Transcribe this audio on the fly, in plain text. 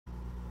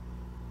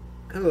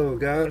Hello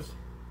guys,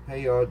 how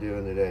y'all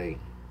doing today?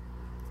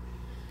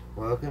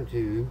 Welcome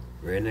to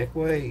Redneck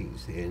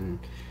Ways, and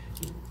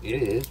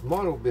it is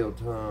model build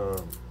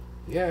time.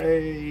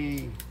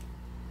 Yay!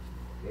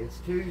 It's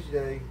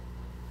Tuesday.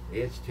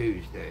 It's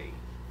Tuesday.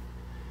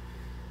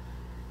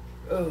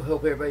 Oh,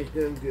 hope everybody's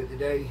doing good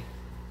today.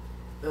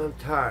 I'm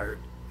tired.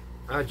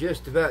 I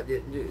just about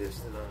didn't do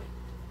this tonight,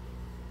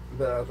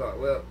 but I thought,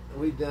 well,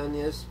 we've done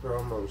this for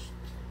almost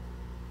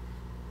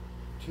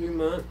 2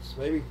 months,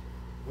 maybe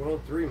going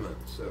on 3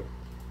 months, so.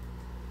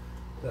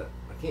 But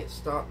I can't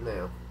stop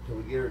now till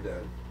we get her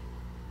done.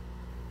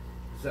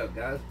 So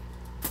guys,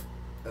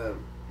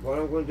 what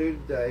I'm going to do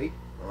today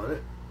on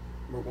it,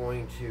 we're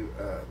going to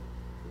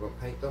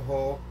paint the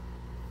hull.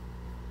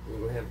 We're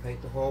going to have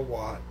paint the hull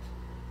white.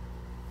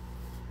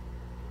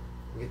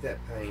 Get that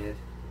painted.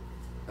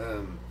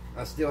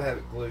 I still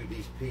haven't glued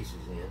these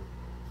pieces in,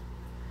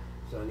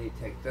 so I need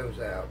to take those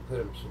out and put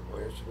them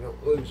somewhere so we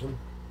don't lose them.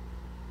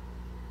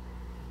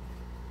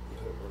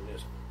 Put them on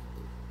this.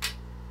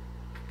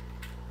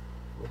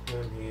 This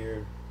one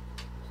here,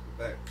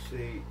 the back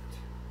seat.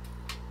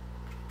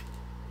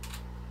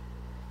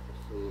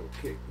 That's a little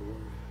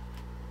kickboard.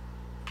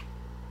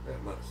 That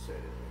might set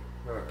in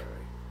there.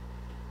 Alright.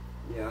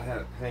 Yeah, I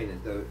haven't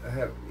painted those. I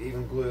haven't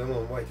even glued. I'm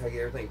going to wait till I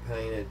get everything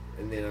painted,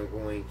 and then I'm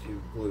going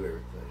to glue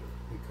everything,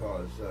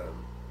 because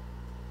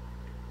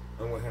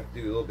I'm going to have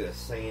to do a little bit of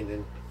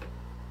sanding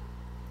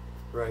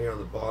right here on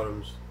the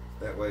bottoms.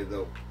 That way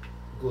they'll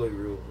glue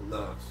real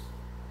nice.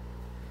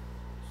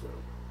 So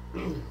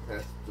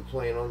that's the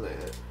plan on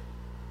that.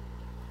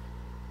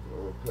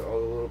 I'll put all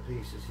the little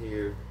pieces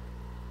here,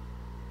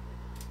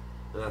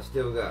 and I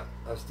still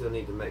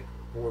need to make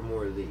 4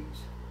 more of these.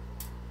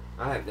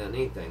 I haven't done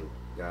anything,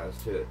 guys,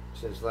 to it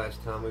since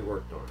last time we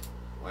worked on it,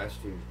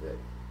 last Tuesday.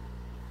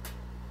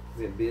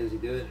 Been busy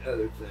doing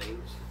other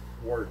things,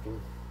 working.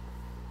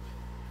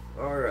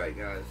 Alright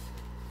guys,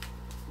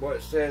 what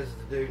it says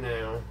to do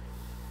now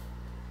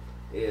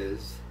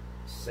is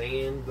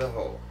sand the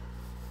hull.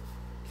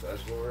 So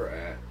that's where we're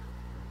at.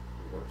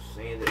 We're going to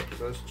sand it.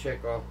 So let's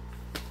check off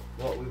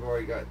what we've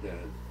already got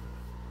done.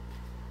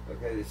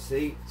 Okay, the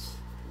seats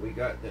we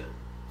got done.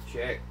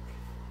 Check.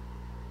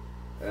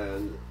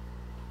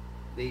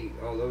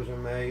 All those are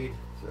made,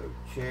 so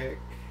check.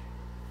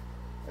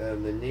 The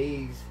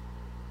knees,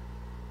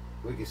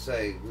 we could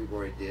say we've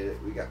already did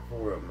it. We got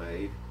 4 of them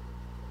made.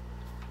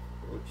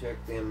 We'll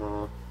check them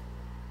off.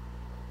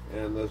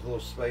 And those little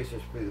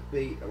spacers for the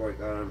feet, I've already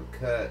got them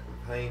cut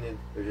and painted.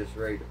 They're just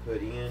ready to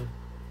put in.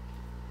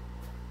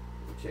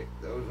 We'll check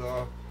those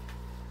off.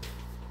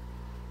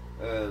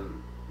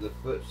 The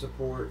foot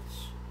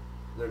supports,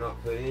 they're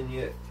not put in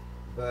yet,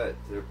 but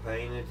they're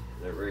painted.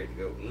 They're ready to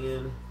go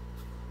in.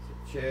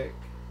 So check.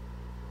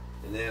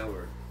 And now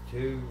we're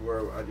to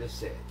where I just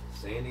said,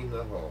 sanding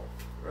the hull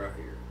right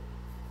here.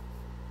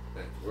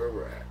 That's where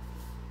we're at.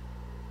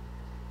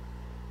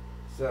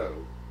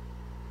 So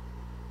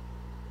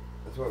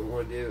that's what we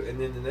want to do. And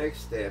then the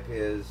next step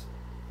is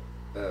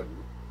the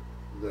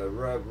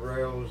rub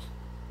rails,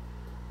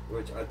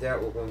 which I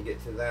doubt we're going to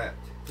get to that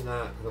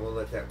tonight, because I'm going to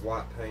let that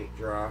white paint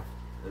dry,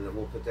 and then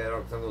we'll put that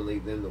on, because I'm going to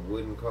leave them the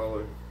wooden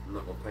color. I'm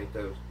not going to paint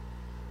those,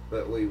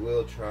 but we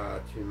will try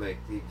to make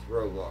these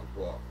row lock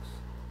blocks.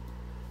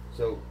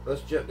 So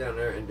let's jump down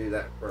there and do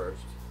that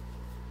first.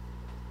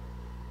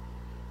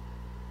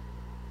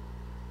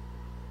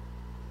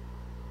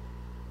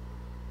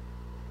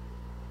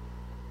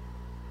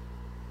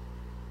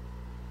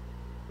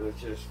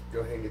 Let's just go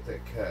ahead and get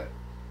that cut.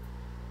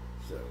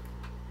 So,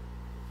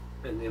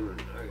 and then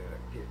I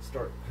gotta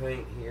start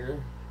paint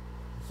here.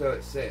 So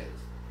it says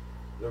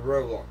the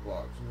row lock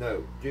blocks.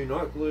 No, do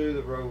not glue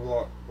the row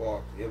lock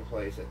blocks in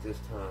place at this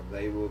time.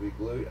 They will be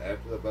glued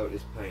after the boat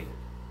is painted.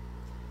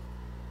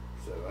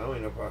 So I don't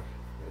even know if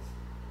let's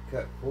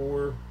cut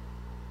 4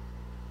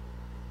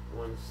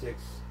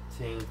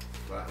 1/16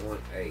 by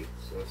 1/8.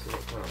 So let's see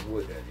what kind of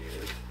wood that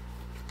is.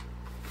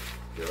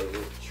 Got a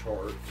little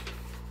chart.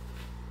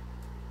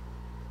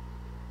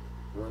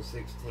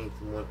 1/16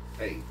 and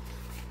 1/8.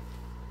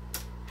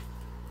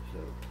 So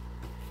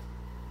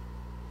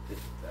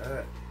it's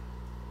that.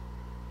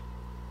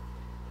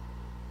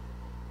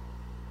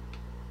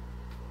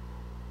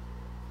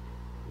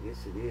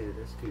 Yes, it is.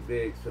 That's too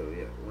big. So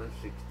yeah,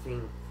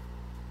 1/16,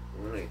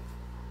 1/8.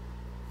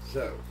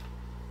 So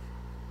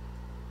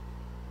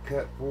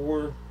cut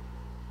 4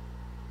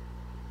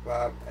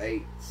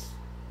 5/8,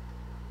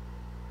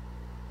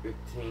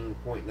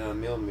 15.9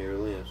 millimeter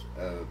lengths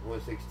of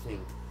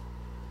 1/16.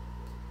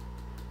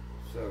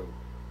 So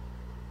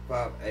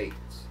 5/8.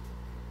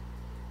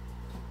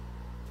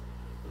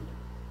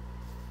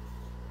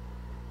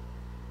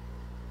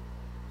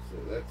 So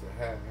that's a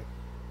half.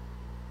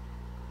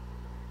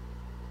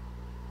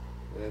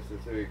 That's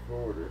a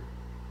 3/4.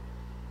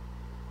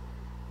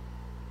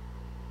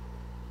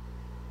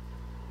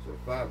 So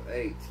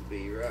 5/8 would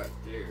be right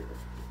there.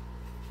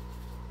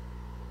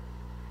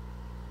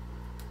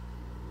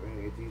 We're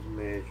gonna get these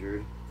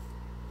measured.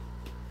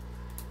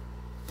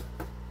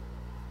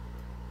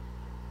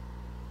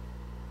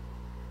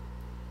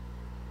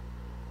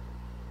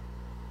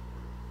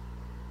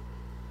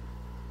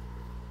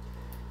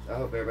 I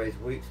hope everybody's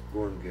week's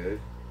going good.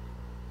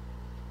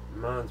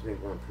 Mine's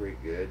been going pretty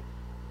good.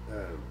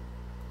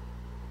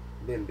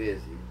 Been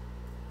busy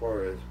as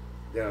far as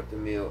down at the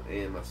mill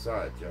and my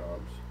side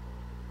jobs.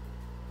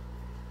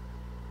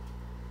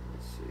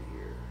 Let's see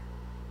here.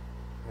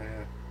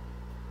 Half,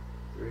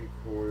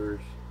 3/4.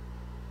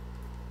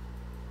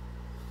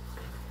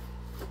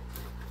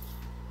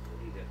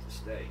 I need that to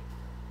stay.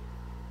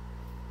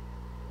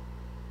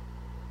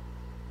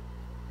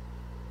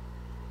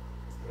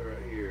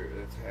 Right here,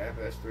 that's half,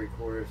 that's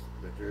 3/4,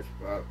 but there's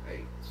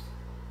 5/8.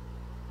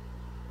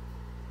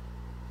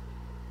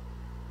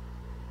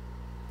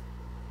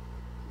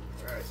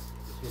 Alright,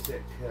 let's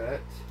get that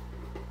cut.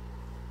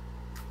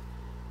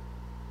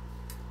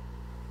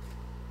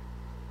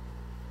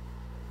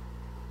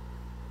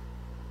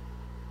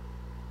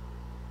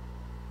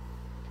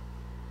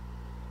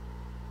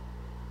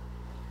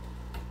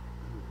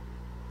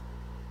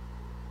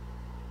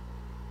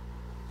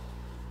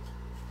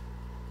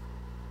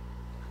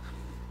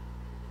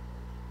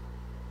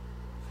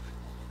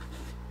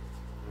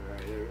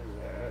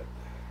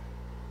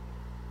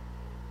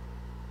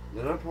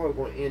 Then I'm probably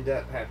going to end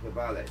up having to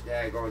buy that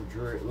daggone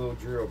little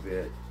drill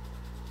bit.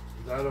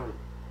 Because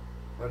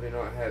I do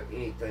not have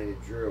anything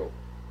to drill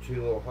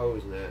 2 little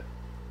holes in that.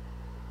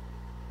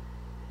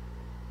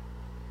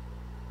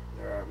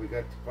 Alright, we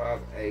got the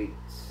 5/8.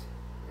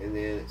 And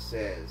then it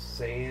says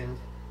sand,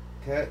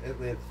 cut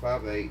at length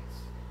 5/8,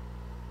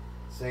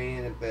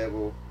 sand and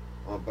bevel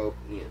on both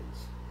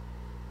ends.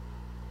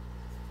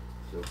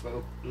 So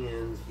both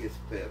ends gets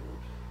beveled.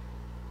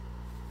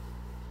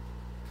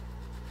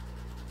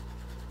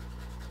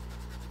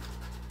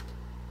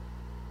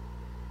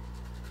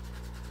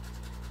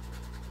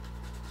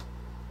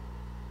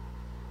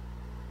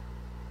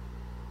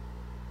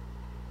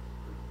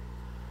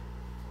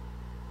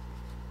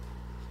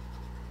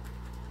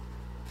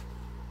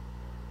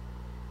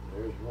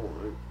 There's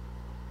one.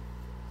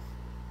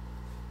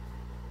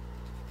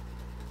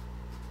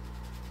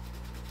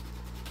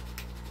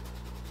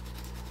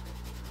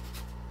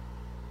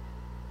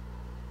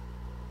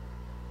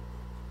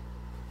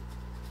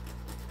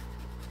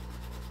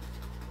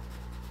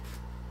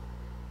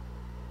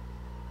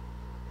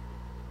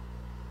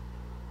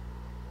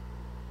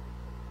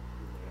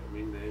 Let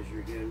me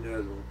measure, get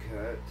another one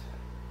cut.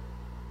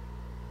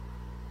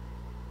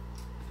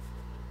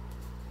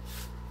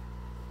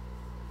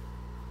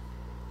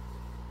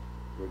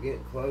 We're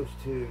getting close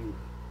to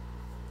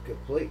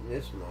completing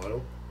this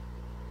model,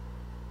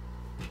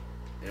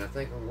 and I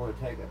think I'm going to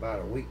take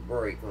about a week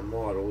break on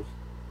models,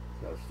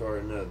 so I'll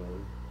start another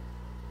one.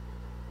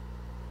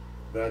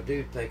 But I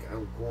do think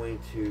I'm going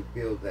to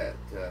build that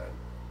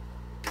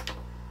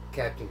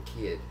Captain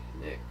Kidd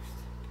next.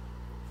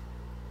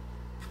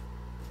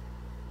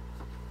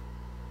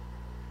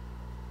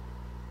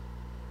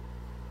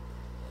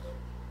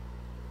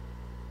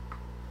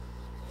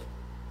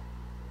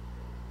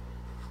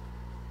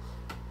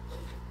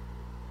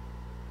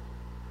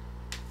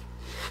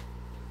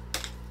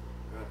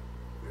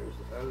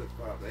 Other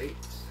 5/8.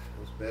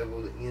 Let's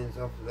bevel the ends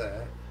off of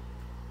that.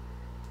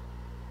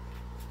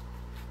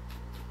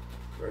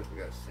 First we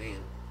got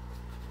sand.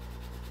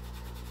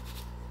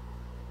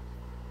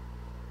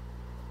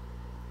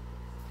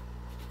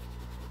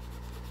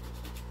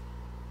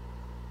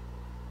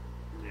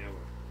 Now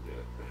we'll do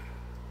it.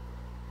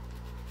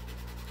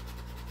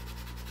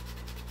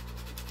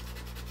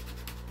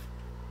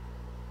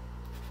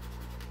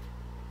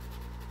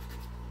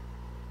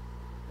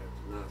 That's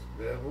a nice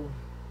bevel.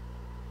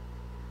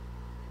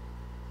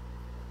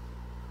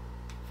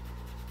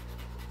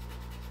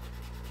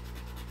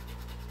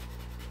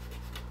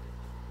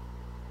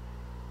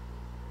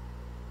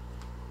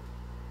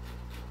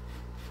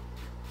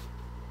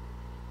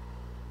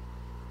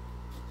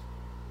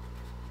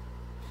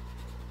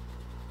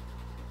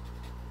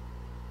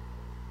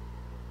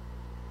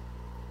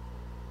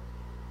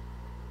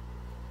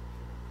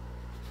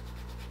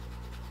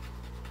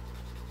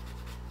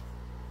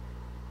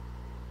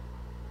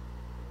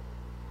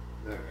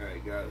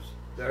 Alright guys,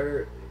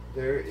 there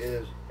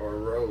is our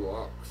row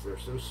locks. They're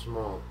so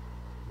small.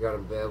 Got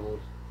them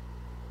beveled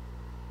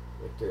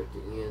right there at the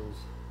ends.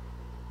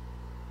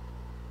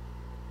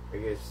 I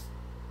guess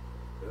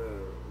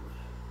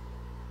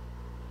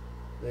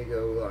they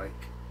go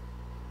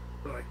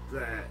like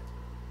that.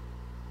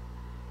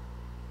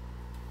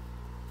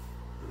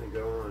 And they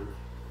go on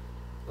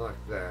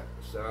like that.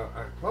 So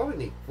I probably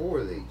need 4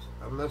 of these.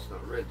 I must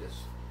not read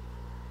this,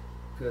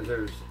 because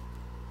there's,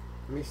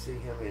 let me see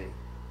how many.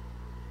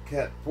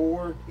 Cut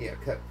 4, yeah,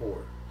 cut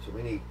 4. So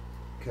we need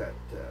cut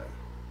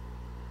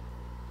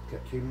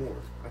 2 more.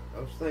 I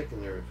was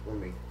thinking there was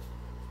going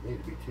to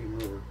need to be 2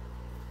 more.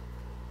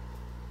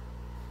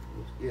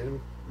 Let's get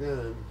them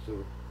done, so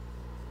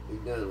we'll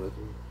be done with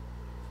them.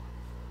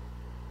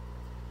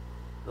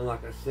 And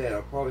like I said,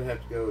 I'll probably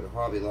have to go to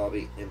Hobby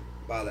Lobby and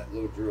buy that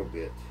little drill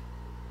bit,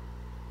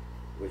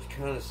 which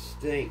kind of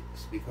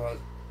stinks because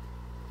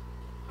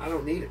I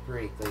don't need it for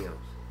anything else.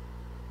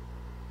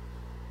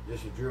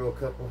 Just to drill a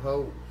couple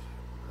holes.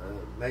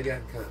 Maybe I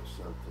can cut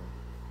something.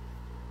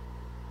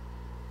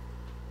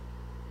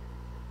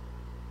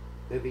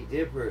 It'd be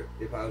different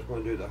if I was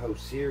going to do the whole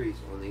series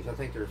on these. I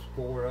think there's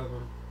 4 of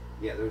them.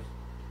 Yeah, there's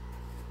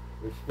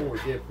 4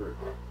 different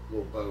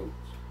little boats.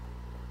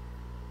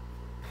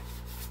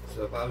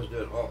 So if I was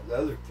doing all the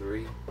other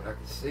 3, I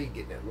could see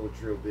getting that little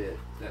drill bit.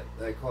 That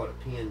they call it a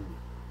pin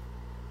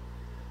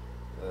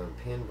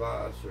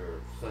vise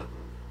or something.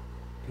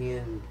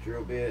 Pin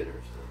drill bit or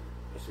something.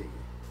 Let's see.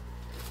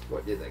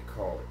 What did they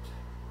call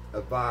it?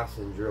 A vise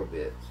and drill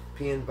bits.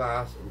 Pin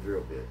vise and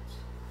drill bits.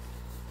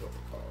 That's what they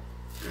call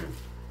it.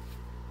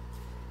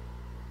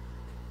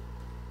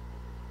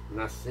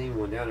 And I seen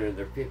one down there and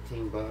they're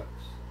 $15. I'll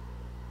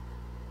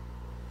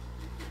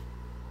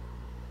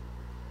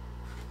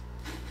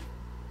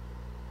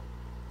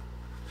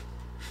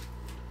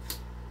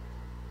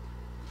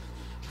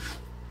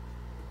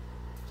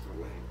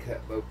go ahead and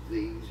cut both of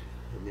these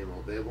and then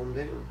we'll bevel them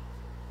down.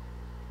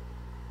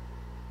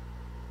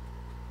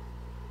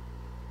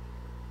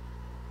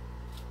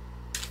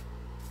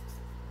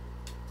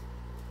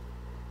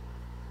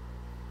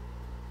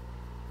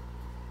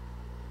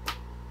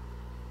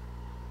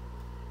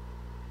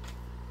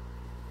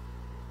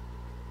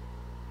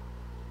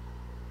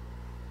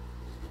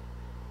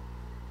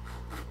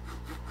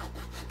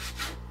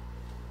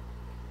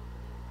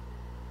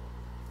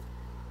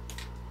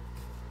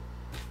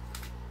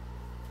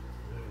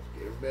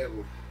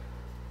 Beveled.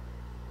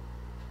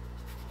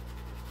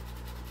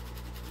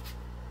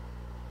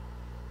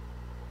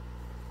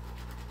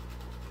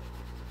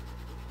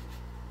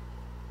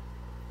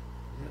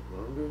 Is that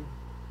longer?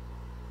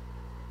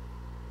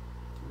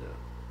 No.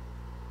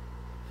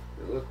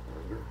 It looks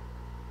longer.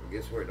 I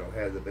guess where it don't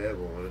have the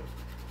bevel on it.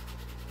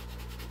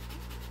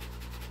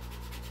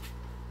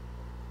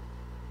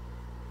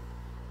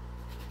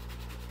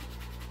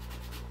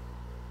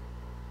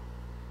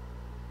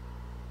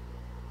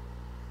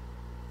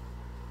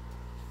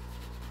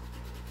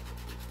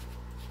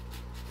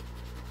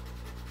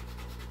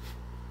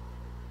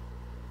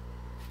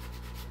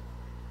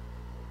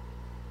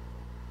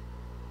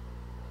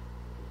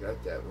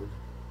 Got that one.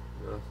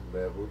 Nice and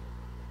beveled.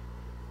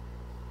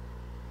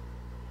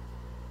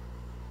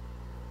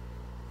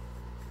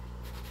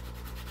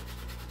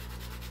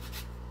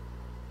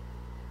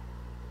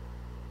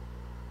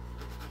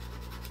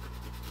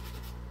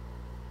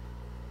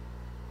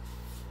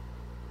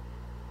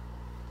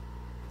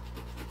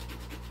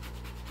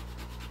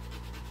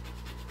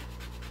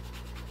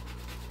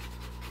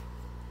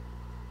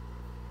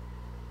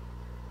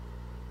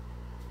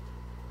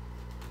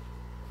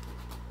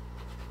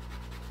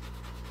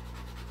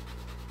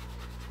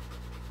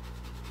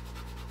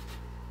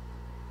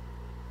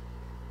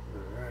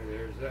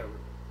 There's that one.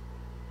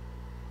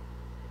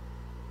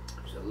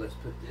 So let's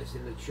put this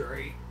in the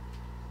tray.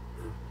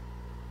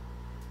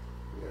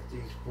 We got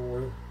these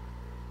 4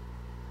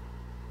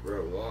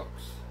 row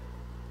locks.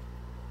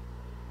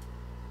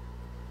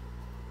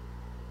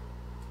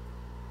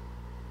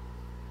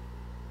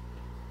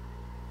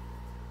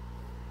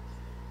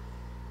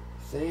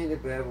 Sand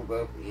and bevel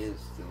both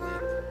ends to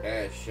length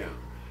as shown.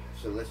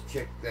 So let's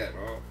check that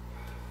off.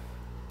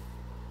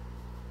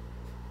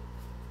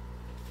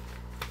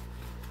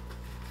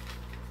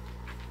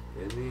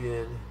 And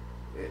then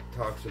it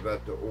talks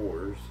about the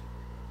oars.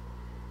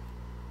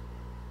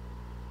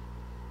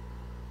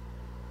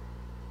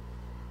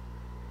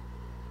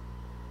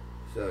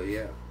 So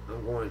yeah,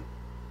 I'm going,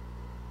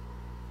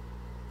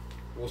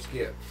 we'll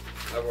skip.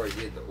 I've already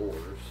did the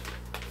oars.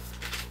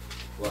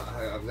 Well,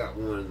 I've got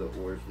one of the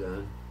oars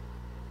done.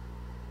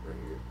 Right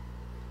here.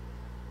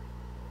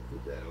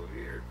 Put that over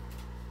here.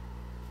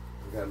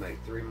 I've got to make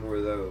 3 more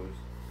of those.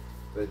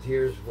 But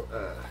here's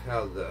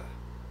how the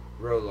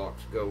row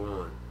locks go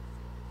on.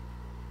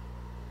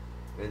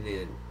 And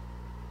then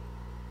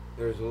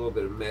there's a little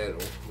bit of metal.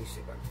 Let me see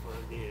if I can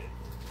find it.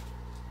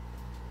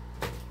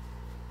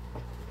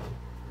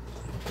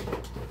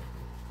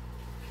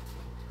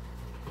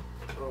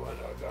 Oh, I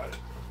know, I got it.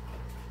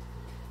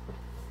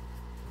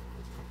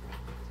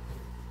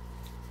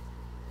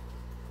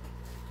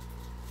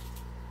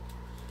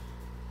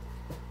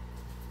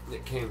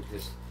 It came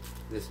with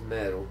this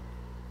metal.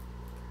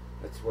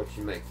 That's what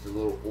you make the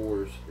little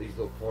oars, these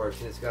little parts.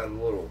 And it's got a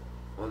little,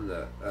 on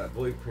the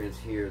blueprints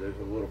here, there's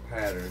a little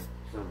pattern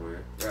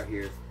somewhere. Right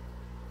here.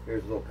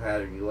 Here's a little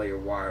pattern you lay your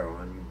wire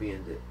on. You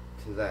bend it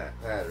to that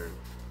pattern.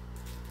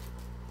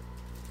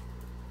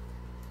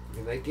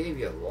 And they gave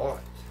you a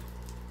lot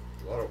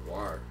of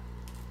wire.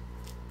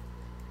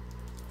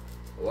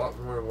 A lot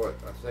more than what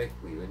I think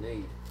we would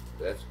need.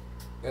 That's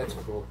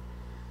cool.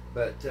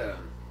 But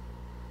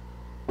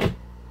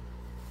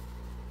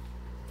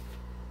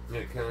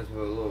it comes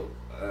with a little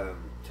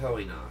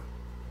towing knot.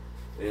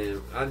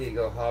 And I need to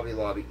go Hobby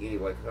Lobby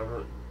anyway because I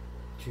want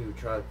to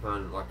try to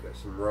find like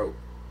some rope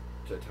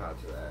to tie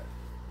to that.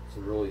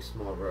 Some really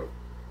small rope.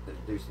 And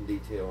do some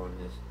detail on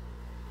this.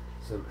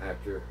 Some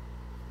after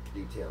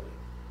detailing.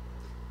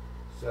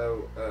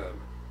 So,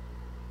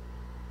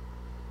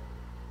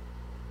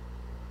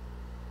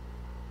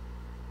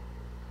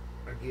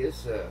 I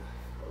guess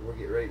we'll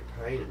get ready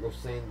to paint it. We'll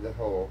sand the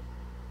hull.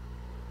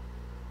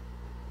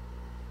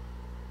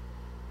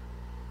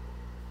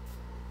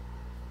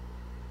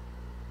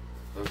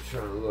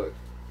 trying to look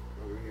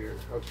over here.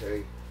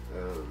 Okay.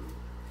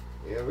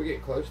 Yeah, we're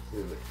getting close to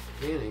the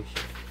finish.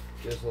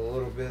 Just a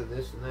little bit of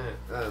this and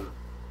that.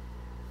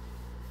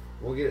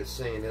 We'll get it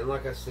sanded. And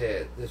like I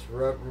said, this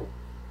rub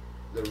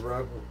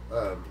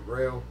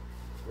rail,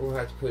 we'll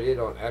have to put it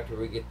on after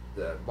we get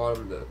the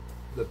bottom of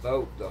the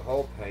boat, the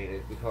hull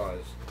painted,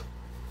 because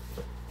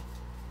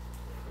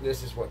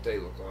this is what they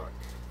look like.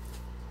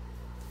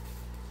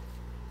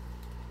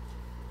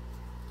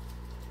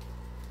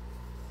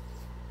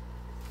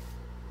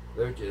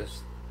 They're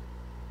just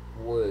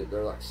wood.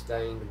 They're like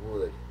stained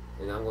wood,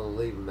 and I'm going to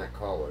leave them that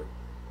color.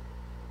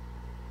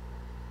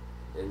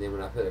 And then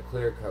when I put a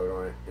clear coat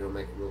on it, it'll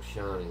make it real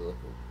shiny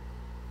looking.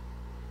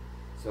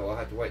 So I'll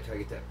have to wait till I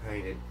get that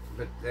painted.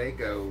 But they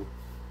go,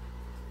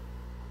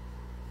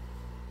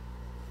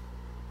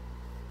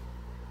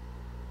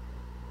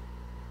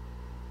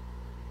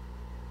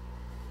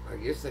 I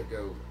guess they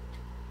go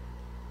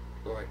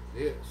like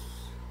this.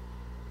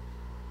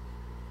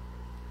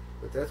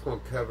 But that's going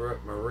to cover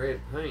up my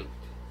red paint.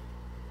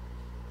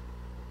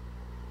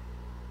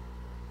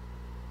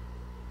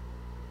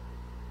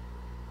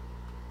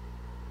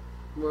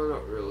 Well,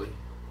 not really.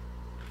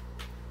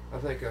 I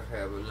think I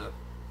have enough.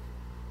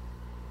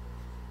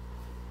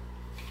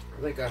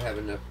 I think I have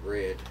enough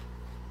red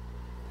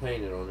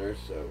painted on there,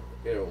 so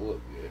it'll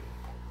look good.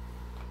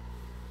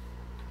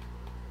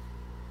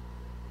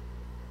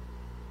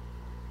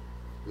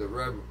 The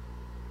rub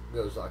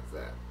goes like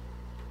that.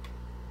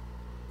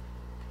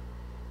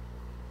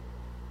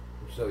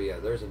 So yeah,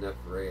 there's enough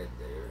red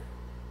there.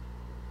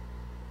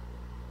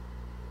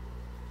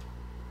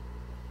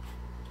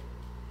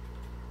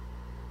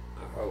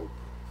 I hope.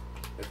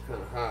 It's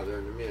kind of high there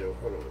in the middle.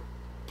 Hold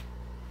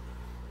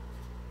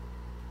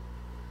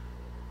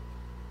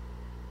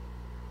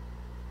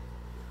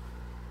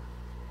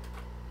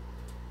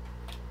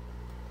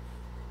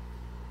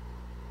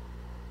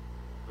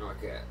on.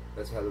 Like that.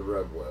 That's how the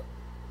rub well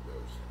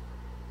goes.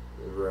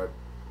 The rub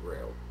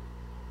rail.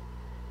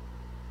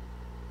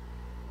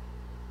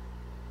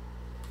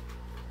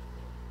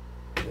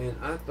 And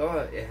I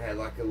thought it had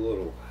like a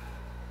little,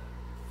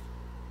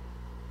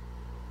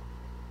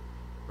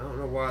 I don't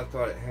know why I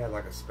thought it had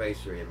like a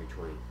spacer in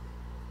between.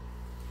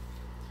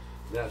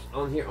 Now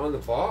on here, on the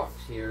box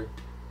here,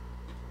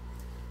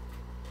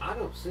 I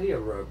don't see a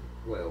rub,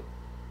 well,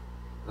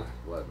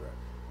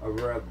 a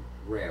rub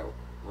rail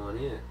on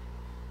it.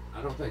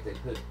 I don't think they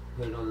put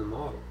it on the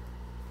model,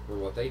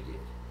 on what they did.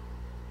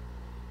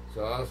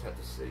 So I'll just have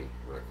to see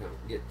when I come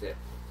get that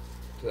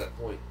to that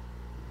point.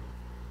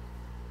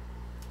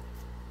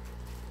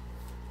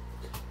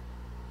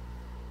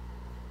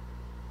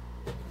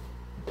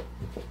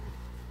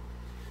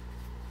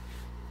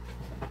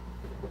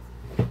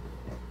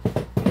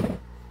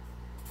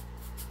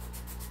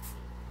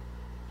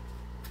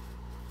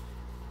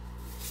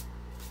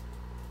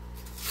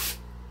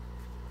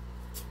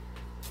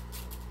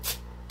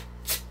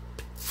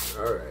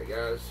 Alright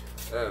guys,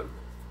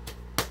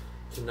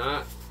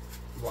 tonight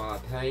while I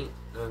paint,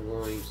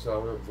 so I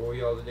won't bore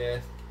y'all to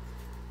death,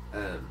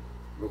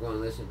 we're going to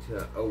listen to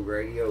an old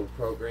radio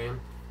program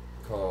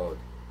called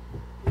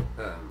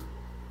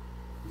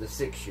The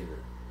Six Shooter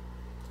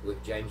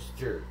with James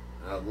Stewart.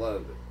 I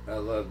love it. I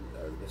love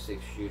The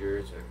Six Shooter.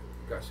 It's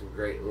got some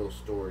great little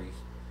stories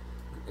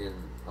and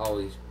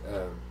always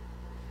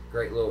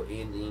great little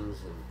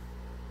endings, and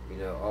you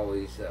know,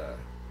 always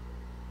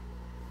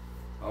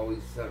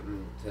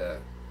something to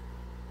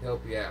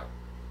help you out.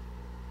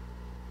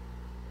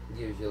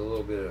 Gives you a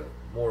little bit of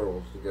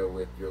morals to go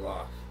with your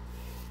life.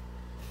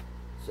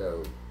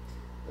 So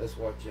let's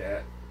watch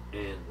that.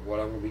 And what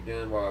I'm going to be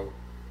doing while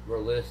we're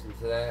listening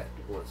to that,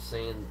 we're going to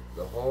sand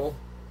the hull,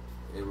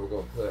 and we're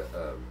going to put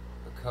a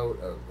coat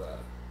of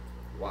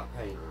white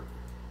paint on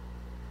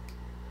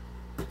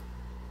it.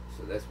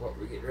 So that's what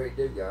we're getting ready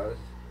to do, guys.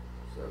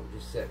 So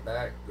just sit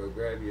back, go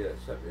grab you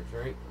something to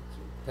drink,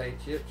 some potato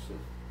chips, and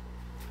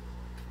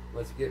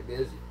let's get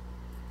busy.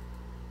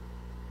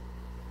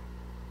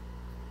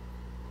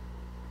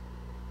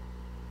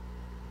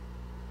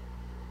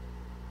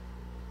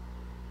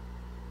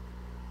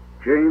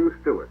 James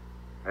Stewart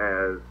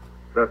as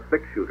the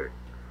Six Shooter.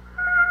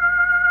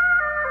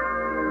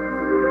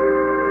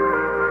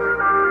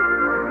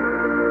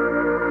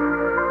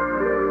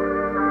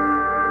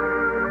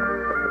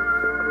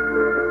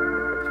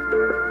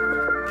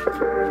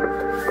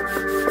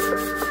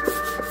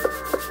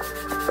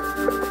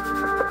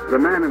 The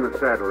man in the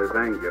saddle is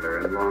angular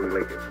and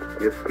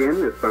long-legged. His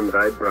skin is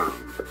sun-dyed brown.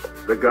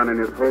 The gun in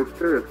his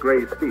holster is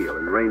gray steel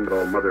and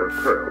rainbow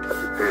mother-of-pearl,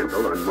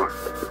 handle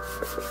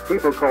unmarked.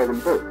 People call them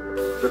both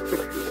the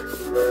Six-Shooter.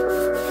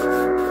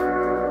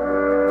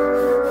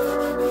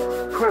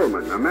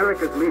 Coleman,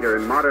 America's leader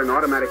in modern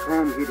automatic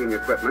home heating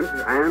equipment,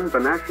 and the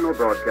National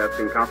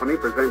Broadcasting Company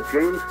present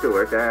James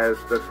Stewart as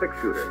the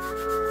Six-Shooter,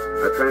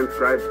 a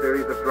transcribed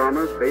series of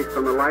dramas based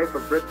on the life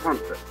of Britt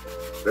Ponset,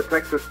 the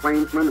Texas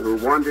plainsman who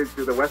wandered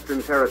through the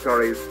Western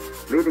Territories,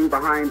 leaving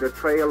behind a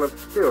trail of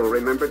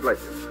still-remembered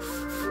legends.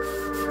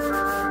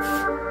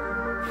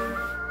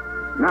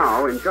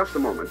 Now, in just a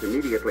moment,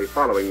 immediately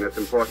following this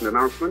important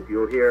announcement,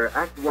 you'll hear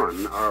Act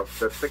One of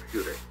The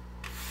Six-Shooter.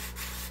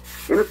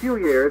 In a few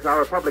years,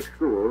 our public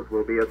schools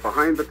will be as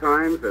behind the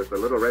times as the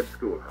Little Red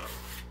Schoolhouse.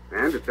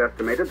 And it's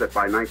estimated that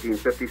by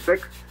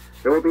 1956,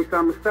 there will be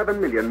some 7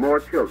 million more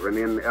children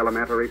in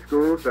elementary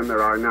schools than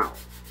there are now.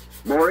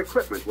 More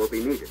equipment will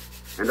be needed,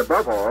 and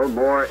above all,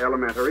 more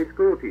elementary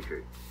school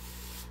teachers.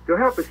 To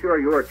help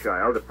assure your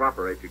child a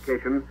proper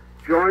education,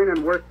 join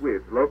and work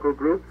with local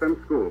groups and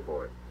school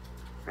boards.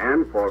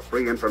 And for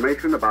free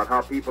information about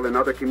how people in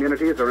other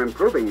communities are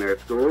improving their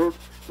schools,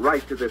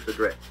 write to this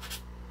address.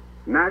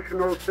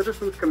 National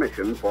Citizens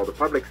Commission for the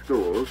Public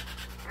Schools,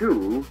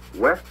 2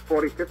 West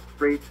 45th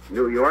Street,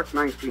 New York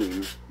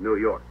 19, New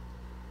York.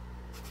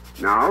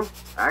 Now,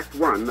 Act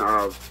One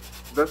of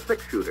The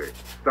Six-Shooter,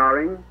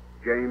 starring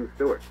James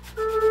Stewart.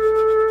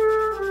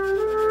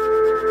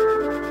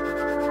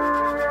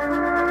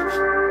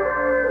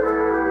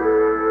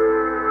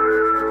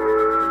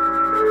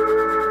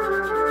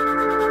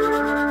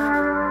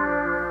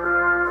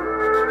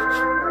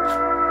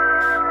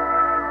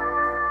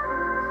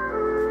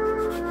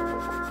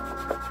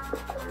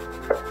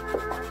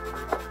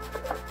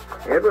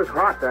 It was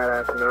hot that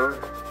afternoon.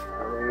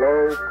 A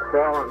low,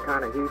 crawling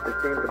kind of heat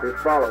that seemed to be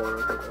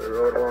following us as we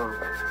rode along.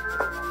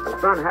 The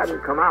sun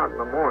hadn't come out in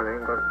the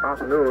morning, but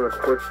about noon it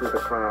pushed through the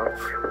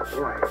clouds.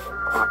 Boy, it was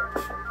hot.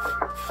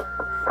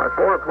 By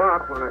 4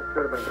 o'clock, when it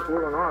should have been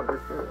cooling off, it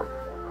seemed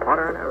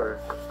hotter than ever.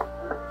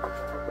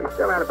 We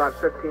still had about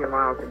 15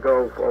 miles to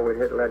go before we'd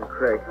hit Lead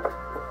Creek.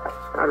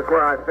 That was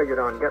where I figured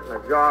on getting a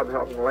job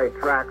helping lay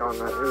track on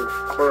that new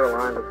spur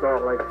line to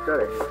Salt Lake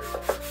City.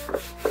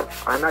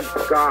 I met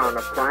Scar on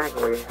the plank,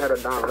 and we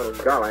headed down a little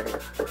gully.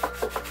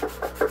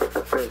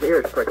 His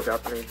ears pricked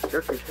up, and he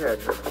jerked his head.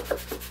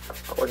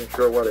 I wasn't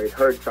sure whether he'd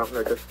heard something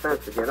or just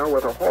sensed it. You know,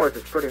 with a horse,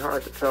 it's pretty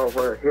hard to tell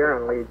where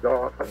hearing leads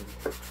off and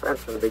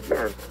sensing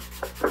begins.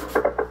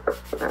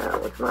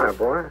 What's the matter,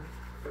 boy?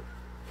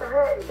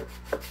 Hey.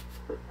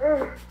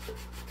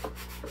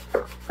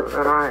 And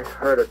then I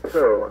heard it,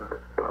 too.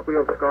 I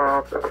wheeled Scar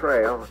off the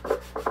trail.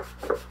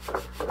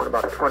 Went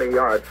about 20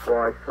 yards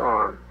before I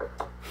saw him.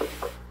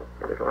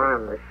 He was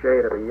lying in the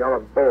shade of a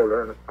yellow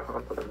boulder in a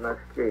clump of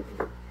mesquite.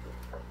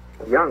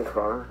 A young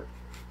fella,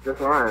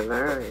 just lying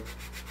there. He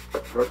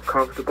looked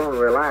comfortable and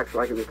relaxed,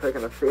 like he was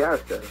taking a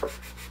siesta.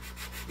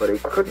 But he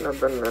couldn't have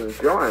been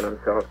enjoying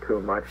himself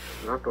too much,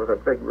 not with a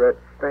big red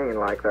stain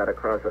like that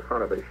across the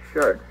front of his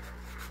shirt.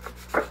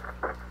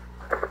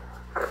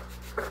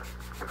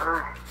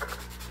 Hi.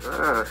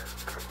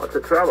 What's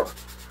the trouble?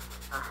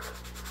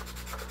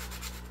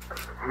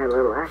 I had a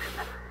little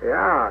accident.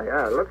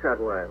 Yeah, it looks that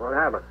way. What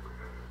happened?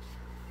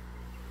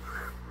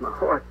 My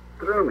horse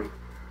threw me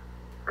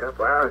a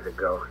couple hours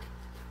ago.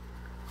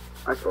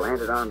 Must have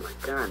landed on my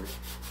gun.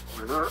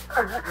 Went off.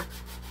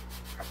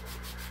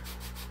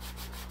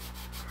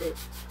 See,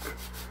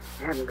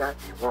 you haven't got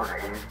any water,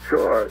 have you?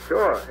 Sure,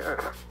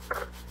 yeah.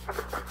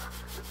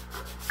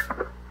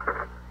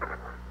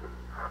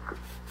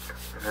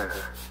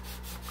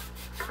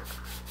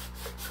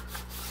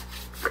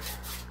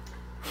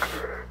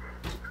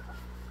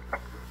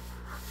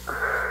 I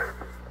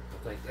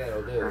think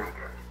that'll do. I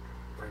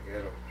think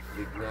that'll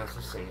be nice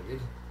and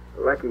sanded.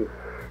 Lucky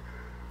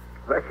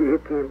you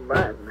came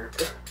by,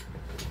 mister.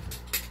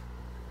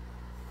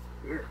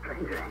 You're a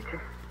stranger, ain't you?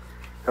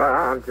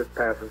 I'm just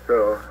passing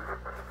through.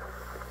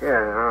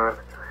 Yeah,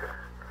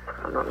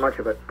 I'm not much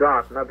of a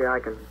doc. Maybe I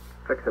can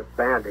fix a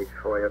bandage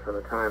for you for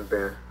the time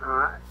being.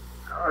 I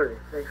already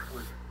fixed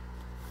one.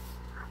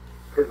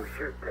 Here's my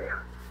shirt tail.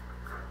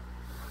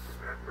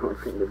 Don't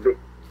seem to be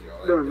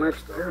doing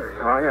much to it.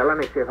 Oh, yeah, let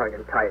me see if I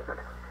can tighten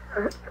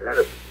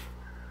it.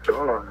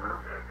 Hold on now.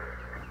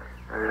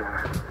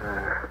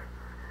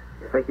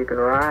 You think you can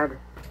ride?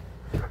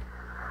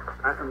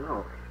 I don't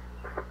know.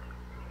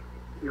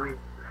 You ain't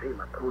seen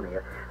my pony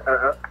yet.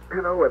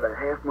 Hello, with a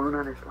half moon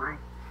on his flank?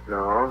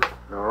 No,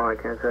 I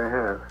can't say I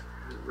have.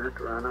 Not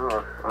to run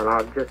off. Oh,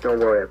 now, just don't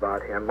worry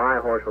about him. My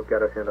horse will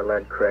get us into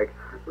Lead Creek.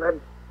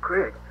 Lead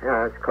Creek?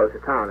 Yeah, it's close to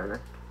town, isn't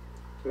it?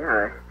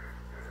 Yeah,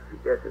 I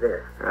guess it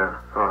is. Yeah,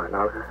 all right,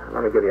 now,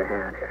 let me give you a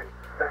hand here.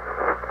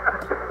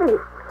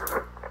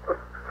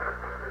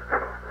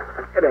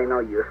 It ain't no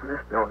use,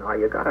 mister. No,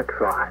 you gotta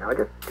try. Now,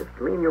 just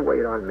lean your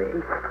weight on me.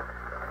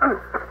 I'll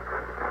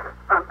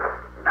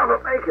never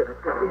make it at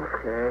this.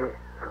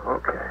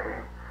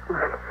 Okay.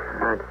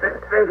 That's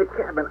it. There's a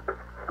cabin a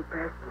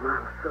past a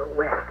mile or so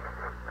west.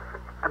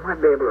 I might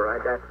be able to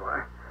ride that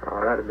far.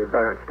 Oh, that'd be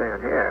better than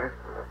staying here.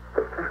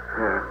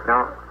 Yeah.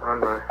 Now, I'm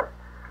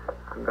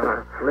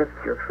gonna lift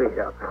your feet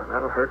up. Now,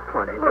 that'll hurt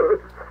plenty.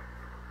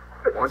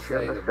 Once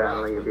you're in the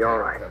saddle, you'll be all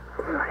right.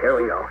 Here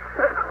we go.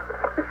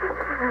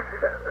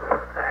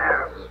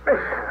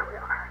 There we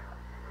are.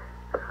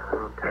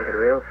 I'll take it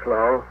real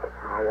slow.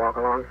 I'll walk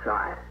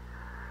alongside.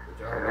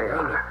 There you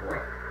are.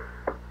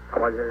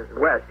 Was it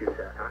west, you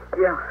said, huh?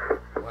 Yeah.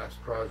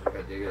 Last project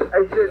I did.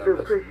 I sure do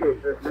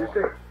appreciate this,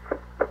 mister.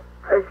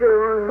 I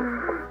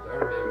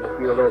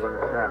sure Heeled over in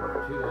the saddle.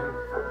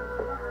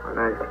 I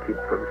managed to keep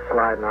from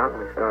sliding out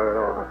when we started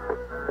off.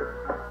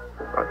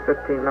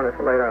 15 minutes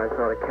later, I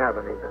saw the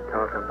cabin he'd been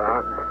talking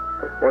about.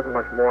 It wasn't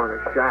much more than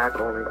a shack,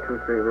 only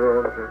 2-3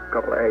 rooms, and a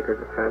couple of acres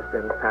of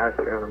fenced-in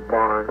pasture and a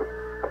barn.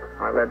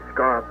 I led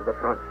Scar up to the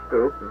front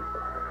stoop and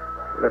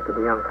lifted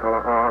the young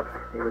fellow off.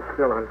 He was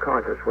still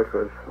unconscious, which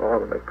was all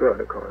the bit good,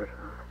 of course.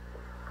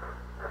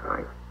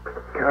 I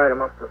carried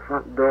him up to the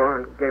front door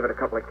and gave it a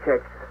couple of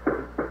kicks.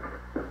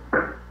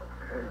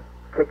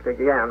 Kicked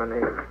again, and he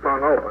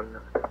sprung open.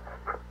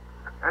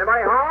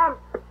 Anybody home?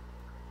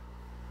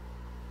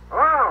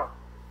 Hello?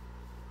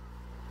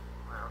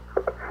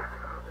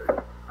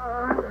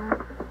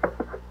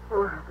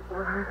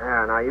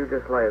 Yeah, now you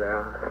just lay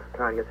there.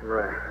 Try and get some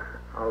rest.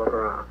 I'll look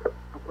around.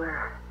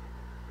 Where?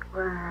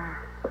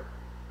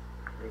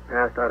 He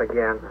passed out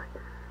again.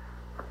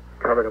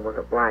 I covered him with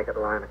a blanket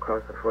lying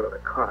across the foot of the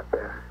cot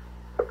there.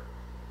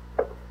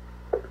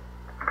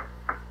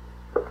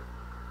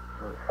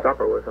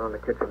 Supper was on the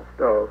kitchen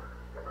stove.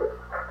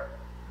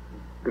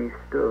 Beef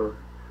stew.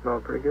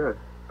 Smelled pretty good.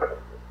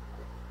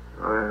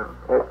 I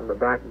opened the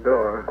back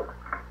door.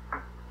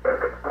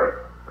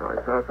 I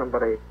saw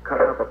somebody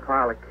cutting up a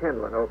pile of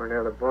kindling over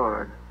near the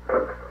barn.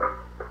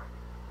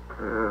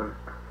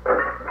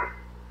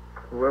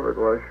 Whoever it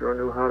was sure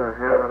knew how to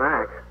handle an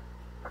axe.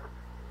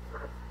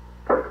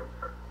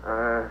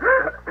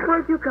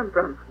 Where'd you come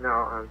from? No,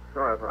 I'm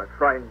sorry if I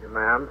frightened you,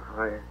 ma'am.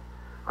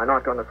 I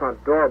knocked on the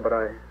front door, but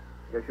I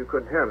guess you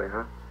couldn't hear me,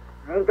 huh?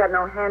 I ain't got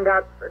no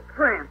handout for a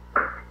tramp.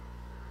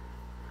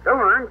 Go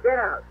on, get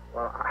out.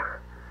 Well,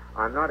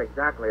 I'm not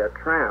exactly a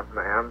tramp,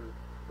 ma'am,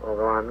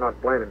 although I'm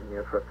not blaming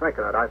you for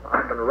thinking it.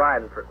 I've been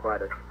riding for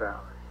quite a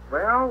spell.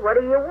 Well, what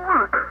do you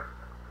want?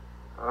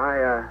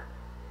 I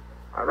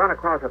ran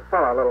across a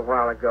fellow a little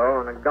while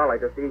ago in a gully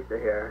just east of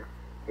here.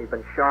 He's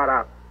been shot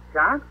up.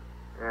 Shot?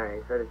 Yeah,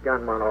 he said his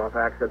gun went off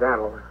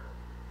accidental.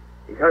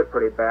 He's hurt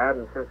pretty bad,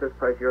 and since this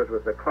place of yours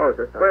was the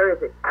closest... Where is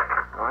he?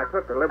 I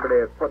took the liberty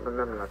of putting him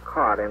in the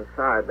cot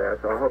inside there,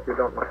 so I hope you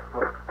don't...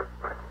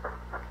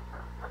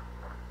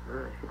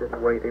 She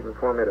didn't wait even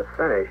for me to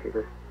finish. She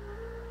just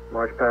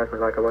marched past me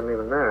like I wasn't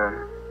even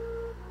there.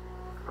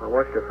 I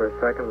watched her for a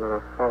second, and then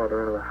I followed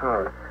her into the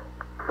house.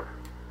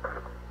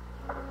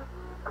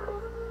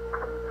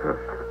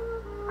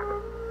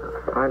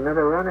 I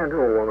never run into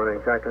a woman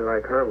exactly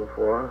like her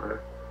before.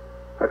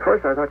 At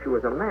first I thought she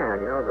was a man,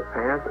 you know, the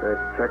pants, the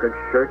checkered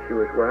shirt she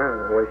was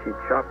wearing, the way she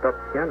chopped up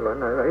kindling,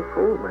 they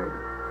fooled me.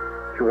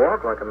 She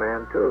walked like a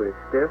man, too,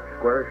 stiff,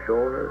 square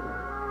shouldered.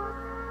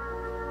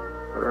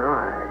 But her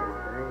eyes,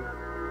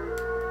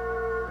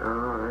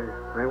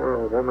 they were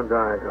a woman's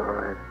eyes, all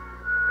right.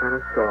 Kind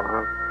of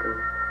soft and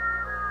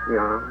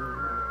young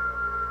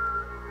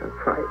and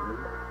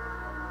frightened.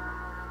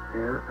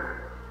 Yeah.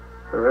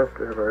 The rest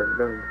of her had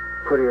been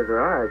pretty as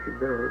her eyes. She'd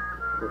been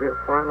a real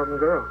fine-looking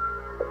girl.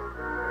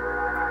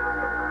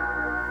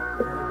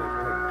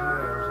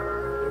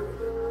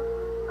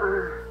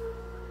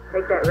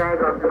 Take that rag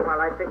off him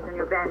while I fix on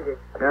your bandage.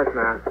 Yes,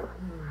 ma'am.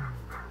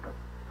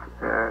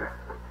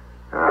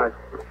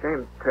 It's a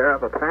shame to tear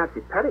up a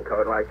fancy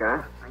petticoat like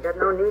that. I got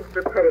no need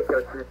for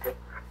petticoats, mister.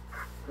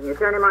 Can you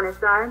turn him on his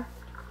side?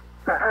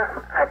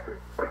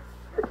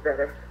 That's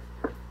better.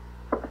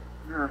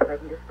 Now, if I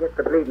can just get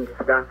the bleeding to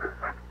stop.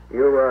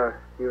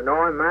 You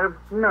know him, ma'am?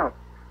 No.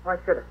 Why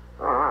should I?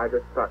 Oh, I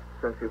just thought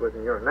since he was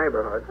in your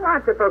neighborhood.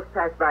 Lots of folks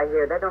pass by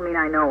here. That don't mean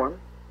I know him.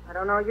 I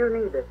don't know you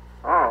neither.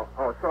 Oh,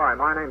 sorry.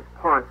 My name's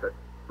Ponsett.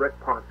 Britt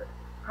Ponsett.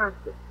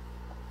 Ponsett.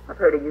 I've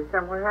heard of you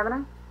somewhere, haven't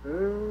I?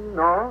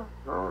 No,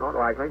 not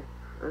likely.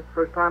 This is the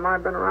first time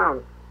I've been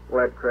around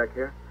Lead Creek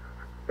here.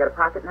 Got a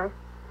pocket knife?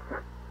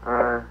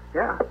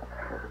 Yeah.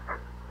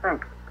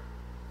 Thanks.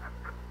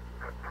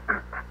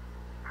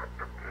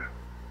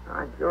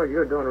 George,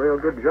 you're doing a real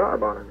good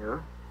job on him, you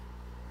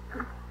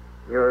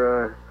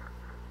know.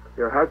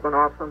 Your husband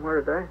off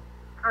somewhere today?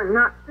 I'm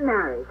not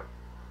married.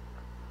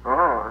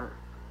 Oh,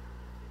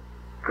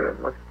 it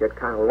must get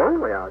kind of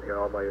lonely out here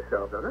all by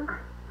yourself, doesn't it?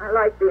 I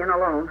like being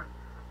alone.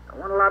 I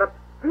want a lot of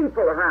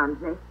people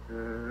around me.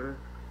 Mm-hmm.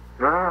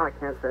 No, I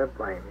can't say I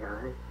blame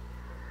you.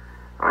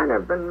 I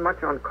never been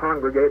much on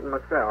congregating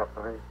myself.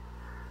 I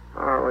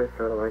always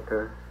sort of like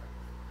to...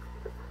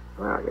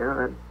 Well, you know,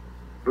 that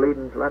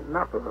bleeding's letting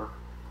up a little.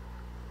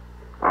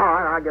 All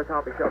right, I guess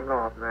I'll be shutting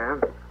off,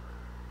 ma'am.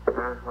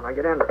 When I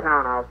get into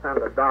town, I'll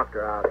send the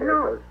doctor out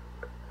here.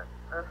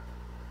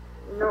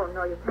 No.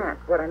 No, you can't.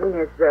 What I mean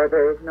is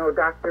there is no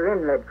doctor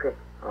in Lead Creek.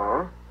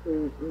 Oh?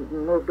 He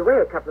moved away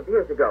a couple of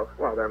years ago.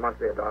 Well, there must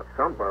be a doctor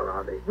somewhere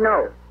around these.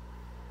 No.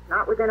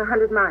 Not within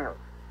 100 miles.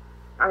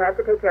 I'll have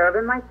to take care of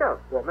him myself.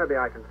 Well, maybe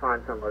I can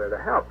find somebody to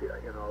help you.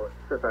 You know,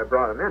 since I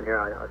brought him in here,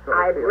 I sort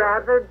of I'd feel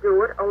rather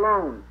do it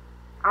alone.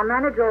 I'll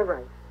manage all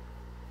right.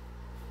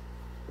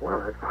 Well,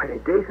 that's mighty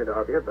decent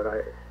of you, but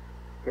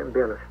him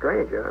being a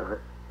stranger...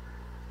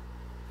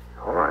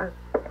 All right.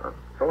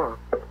 So long.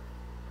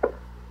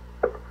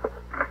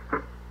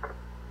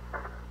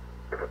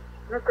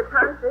 Mr.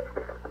 Ponsett?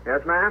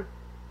 Yes, ma'am?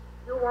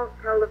 You won't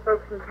tell the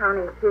folks in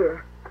town he's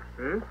here.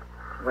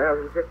 Well,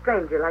 he's a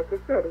stranger, like you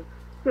said.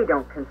 He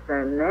don't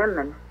concern them,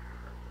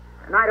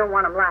 and I don't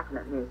want them laughing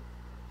at me.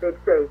 They'd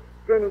say,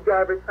 Jenny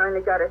Garber's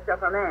finally got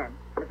herself a man.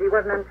 If he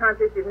wasn't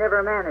unconscious, you'd never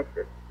have managed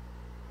it.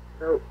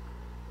 So,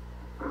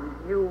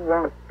 you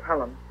won't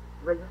tell him,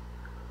 will you?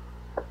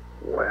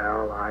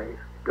 Well, I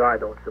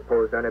don't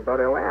suppose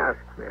anybody will ask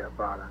me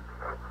about it.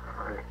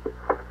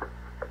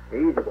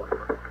 Easy, boy.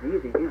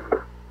 Easy.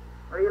 What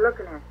are you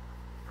looking at?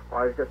 Oh,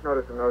 I was just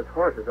noticing those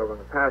horses over in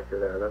the pasture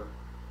there.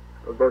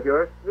 Those both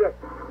yours? Yes,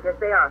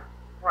 they are.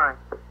 Why?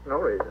 No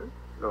reason.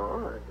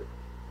 No,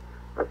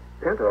 that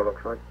pinto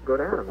looks like a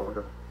good animal.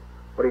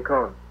 What do you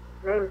call him?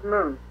 Name's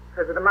Moon,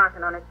 because of the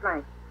marking on his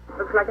flank.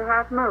 Looks like a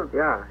half moon.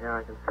 Yeah,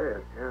 I can see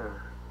it, yeah.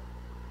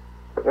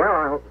 Well,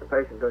 I hope the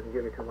patient doesn't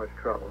give you too much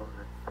trouble.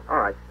 All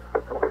right,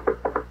 come on.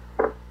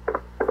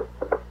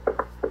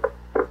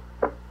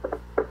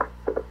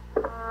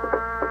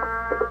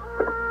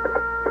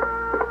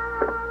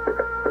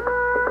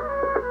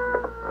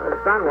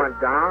 The sun went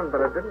down,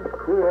 but it didn't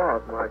cool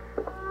off much.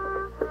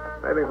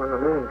 Maybe when the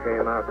moon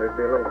came out, there'd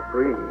be a little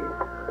breeze.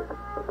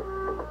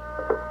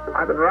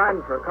 I've been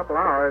riding for a couple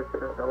hours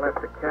since I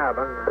left the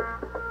cabin.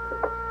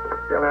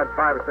 Still had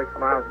 5 or 6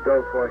 miles to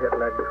go before I hit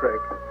Lead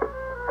Creek.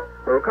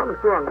 We were coming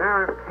through a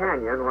narrow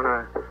canyon when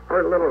I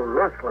heard a little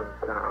rustling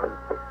sound.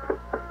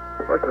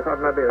 First I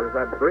thought maybe it was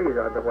that breeze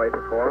I'd been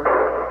waiting for.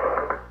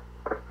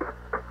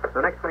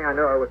 The next thing I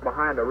knew, I was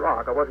behind a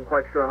rock. I wasn't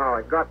quite sure how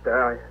I got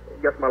there. I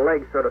guess my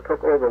legs sort of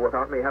took over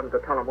without me having to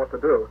tell them what to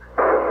do.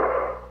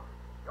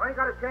 You ain't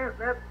got a chance,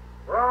 Ned.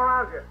 We're all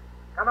around you.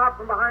 Come out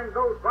from behind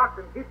those rocks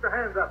and keep your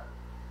hands up.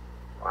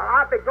 Well,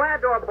 I'd be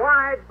glad to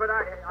oblige, but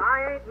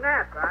I ain't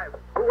Ned.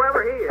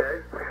 Whoever he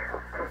is.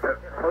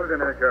 Hold it in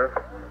there, Sheriff.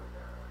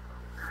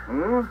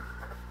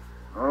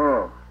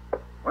 Oh.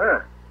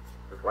 Well,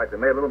 looks like they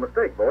made a little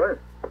mistake, boys.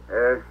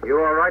 You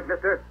all right,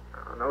 mister?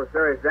 No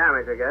serious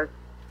damage, I guess.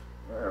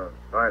 Well,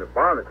 sorry to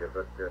bother you,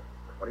 but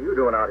what are you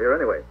doing out here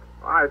anyway?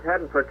 Well, I was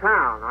heading for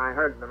town. I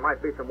heard there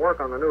might be some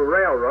work on the new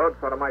railroad,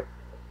 so I might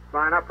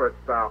sign up for a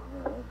spell.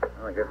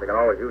 I guess they can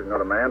always use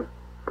another man.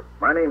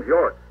 My name's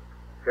York.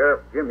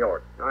 Sheriff Jim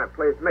York. I'm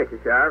pleased to meet you,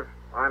 Sheriff.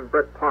 I'm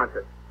Britt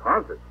Ponset.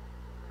 Ponset?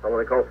 Fellow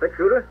they call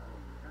six-shooter?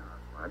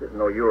 I didn't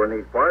know you were in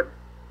these parts.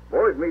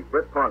 Boys, meet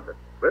Britt Ponset.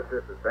 Britt,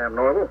 this is Sam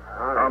Norval,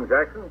 Tom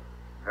Jackson,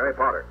 Harry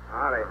Potter.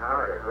 Howdy.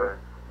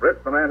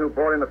 Britt's the man who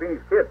brought in the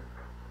Phoenix Kid.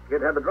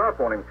 Kid had the drop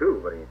on him,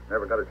 too, but he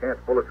never got a chance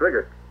to pull the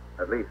trigger.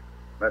 At least,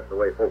 that's the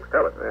way folks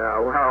tell it. Yeah,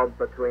 well,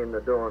 between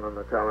the doing and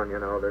the telling,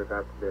 there's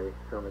got to be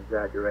some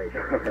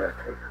exaggeration.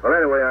 Well,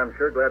 anyway, I'm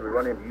sure glad we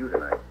run into you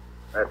tonight.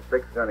 That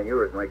 6-gun of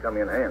yours may come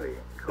in handy.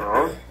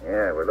 Oh?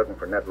 Yeah, we're looking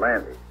for Ned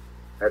Landy.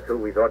 That's who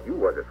we thought you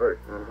was at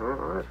first.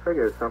 Well, I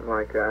figured something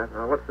like that.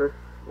 Now, what's this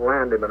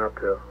Landy been up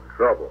to?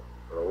 Trouble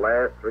for the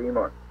last 3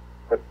 months.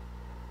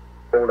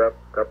 Hold up,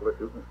 a couple of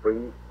shooting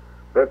sprees.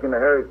 Broke into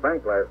Harry's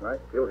bank last night,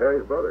 killed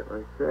Harry's brother.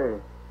 I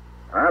see.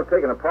 I've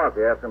taken a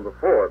posse after him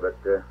before, but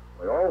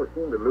we always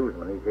seem to lose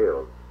him in these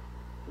hills.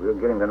 We'll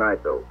get him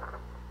tonight, though.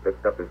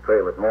 Picked up his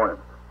trail this morning.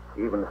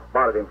 Even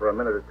spotted him for a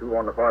minute or two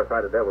on the far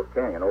side of Devil's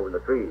Canyon over in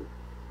the trees.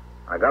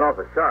 I got off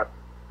a shot.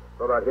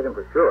 Thought I'd hit him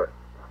for sure.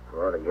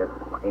 Well, I guess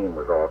my aim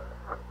was off.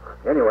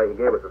 Anyway, he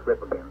gave us a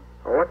slip again.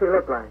 Well, what's he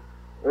look like?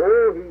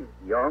 Oh,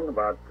 he's young,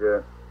 about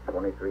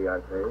 23,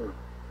 I'd say.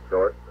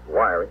 Short,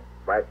 wiry,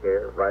 black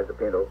hair, rides a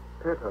pinto.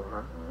 Pinto,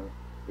 huh?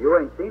 You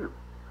ain't seen him?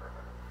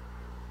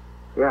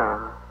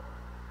 Yeah,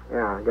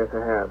 I guess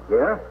I have.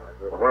 Yeah?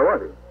 Where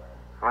was he?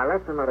 I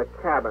left him at a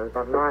cabin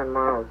about 9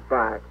 miles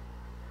back.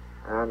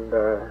 And,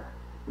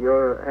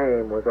 your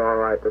aim was all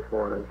right this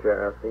morning,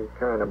 Sheriff. He's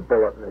carrying a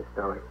bullet in his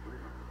stomach.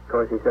 Of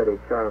course, he said he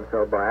shot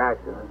himself by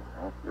accident.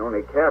 The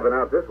only cabin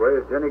out this way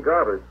is Jenny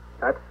Garber's.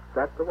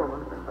 That's the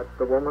woman. That's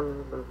the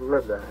woman who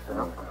lived there.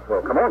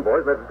 Well, come on,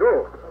 boys, let's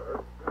go.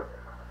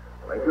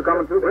 Ain't you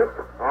coming too, Britt?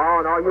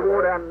 Oh, no, you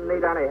won't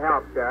need any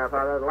help, Sheriff.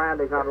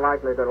 Landy's not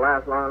likely to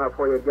last long enough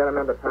before you get him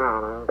into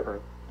town, I don't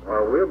think.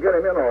 Well, we'll get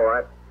him in all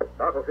right.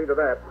 Doc will see to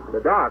that. The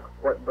doc?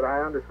 What? But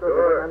I understood there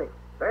Sure. wasn't any...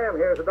 Sam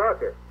here's the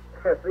doctor.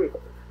 See,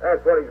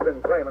 that's what he's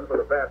been claiming for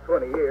the past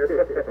 20 years.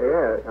 Yes.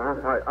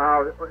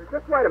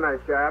 Just wait a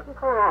minute, Sheriff.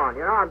 Hold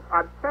on.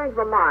 I've changed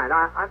my mind.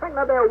 I think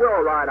maybe I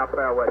will ride up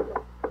there with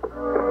you.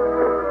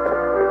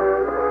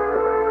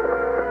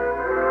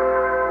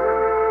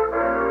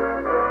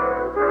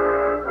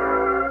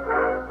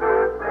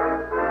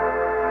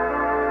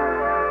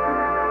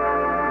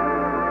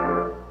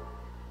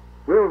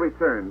 We'll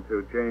return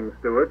to James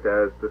Stewart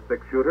as the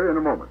six-shooter in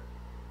a moment.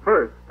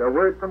 First, a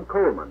word from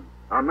Coleman,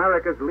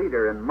 America's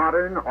leader in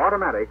modern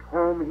automatic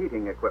home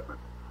heating equipment.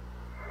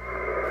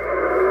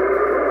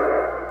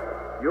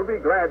 You'll be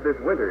glad this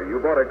winter you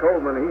bought a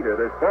Coleman heater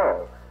this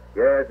fall.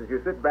 Yes, as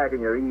you sit back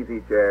in your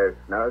easy chair,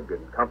 snug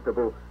and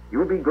comfortable,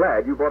 you'll be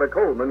glad you bought a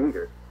Coleman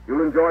heater.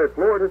 You'll enjoy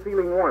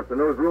floor-to-ceiling warmth in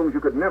those rooms you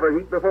could never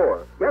heat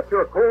before. Get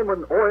your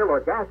Coleman oil or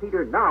gas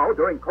heater now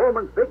during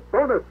Coleman's big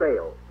bonus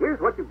sale. Here's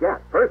what you get.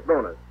 First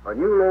bonus, a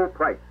new low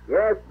price.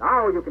 Yes,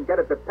 now you can get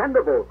a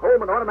dependable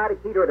Coleman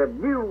automatic heater at a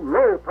new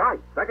low price.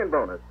 Second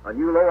bonus, a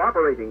new low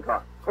operating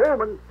cost.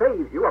 Coleman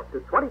saves you up to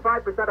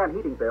 25% on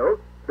heating bills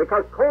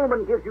because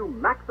Coleman gives you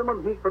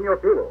maximum heat from your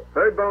fuel.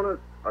 Third bonus,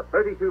 a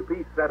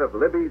 32-piece set of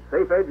Libby's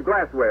Safe Edge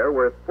glassware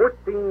worth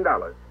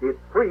 $14. It's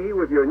free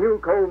with your new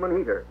Coleman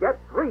heater. Get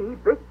 3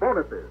 big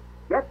bonuses.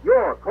 Get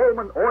your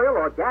Coleman oil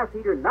or gas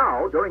heater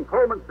now during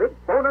Coleman's big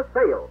bonus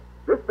sale.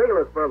 This sale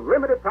is for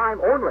limited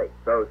time only.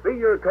 So see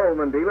your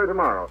Coleman dealer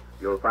tomorrow.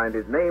 You'll find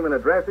his name and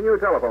address in your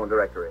telephone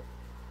directory.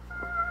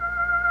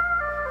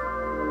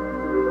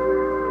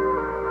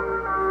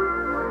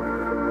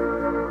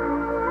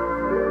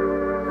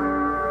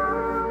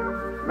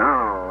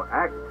 Now,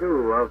 Act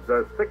 2 of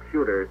The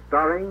Six-Shooter,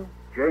 starring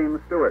James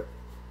Stewart.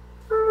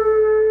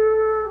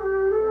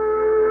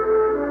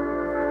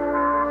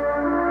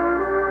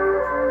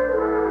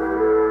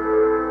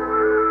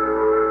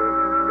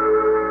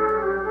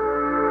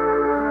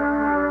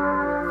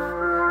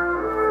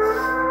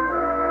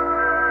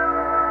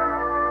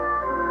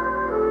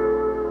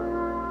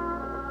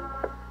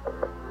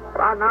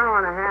 About an hour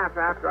and a half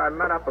after I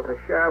met up with the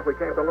sheriff, we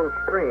came to a little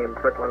stream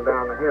trickling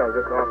down the hill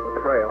just off the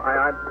trail.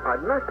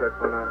 I'd missed it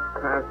when I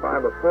passed by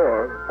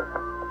before.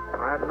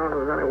 I hadn't known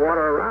there was any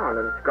water around,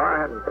 and Scar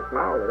hadn't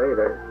smelled it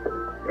either.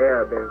 The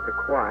air being so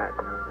quiet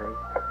and everything.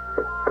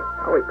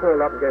 Well, we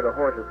pulled up and gave the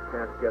horses a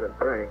chance to get a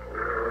drink.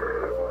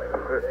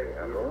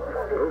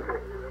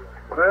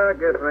 Well, I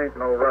guess there ain't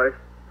no rush.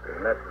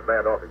 And that's as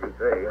bad off as you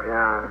say.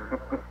 Yeah.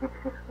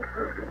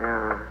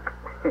 Yeah.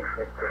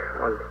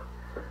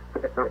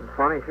 Was something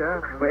funny,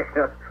 Sheriff?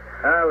 Well,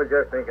 I was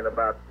just thinking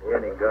about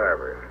Jenny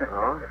Garber.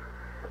 Oh?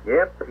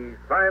 Yep, she's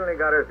finally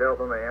got herself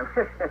a man.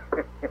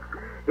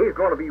 He's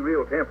going to be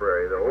real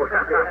temporary, though.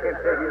 I can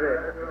tell you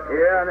that.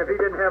 Yeah, and if he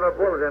didn't have a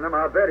bullet in him,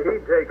 I'll bet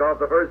he'd take off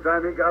the first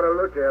time he got a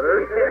look at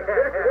her.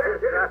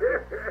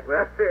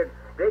 Well, it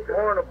takes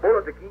more than a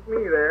bullet to keep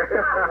me there.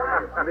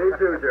 Me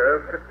too,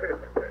 Sheriff.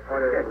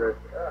 What is there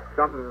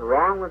something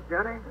wrong with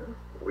Jenny?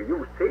 Well,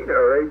 you've seen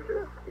her, ain't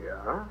you?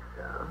 Yeah,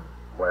 yeah.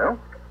 Well?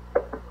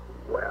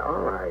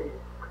 Well,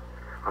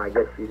 I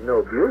guess she's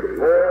no beauty.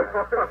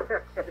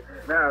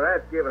 Now,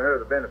 that's giving her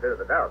the benefit of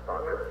the doubt,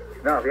 Tonto.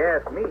 Now, if you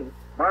ask me,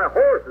 my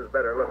horse is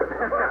better looking.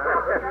 No,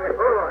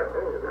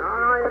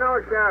 you know,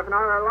 Sheriff,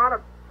 now there are a lot of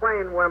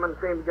plain women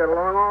seem to get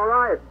along all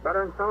right.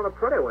 Better than some of the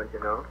pretty ones,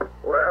 you know.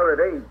 Well, it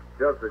ain't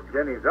just that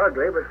Jenny's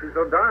ugly, but she's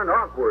so darn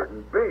awkward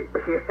and big.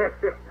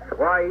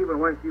 Why,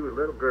 even when she was a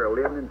little girl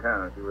living in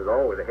town, she was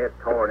always a head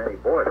taller than any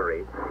boy her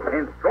age.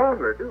 And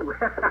stronger, too.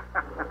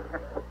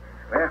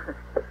 Well,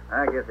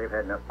 I guess they've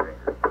had enough drink.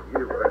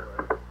 You were.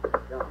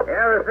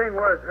 Yeah, the thing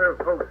was, her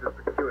folks are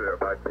peculiar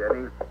about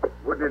Jenny.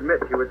 Wouldn't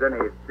admit she was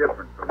any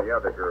different from the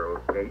other girls.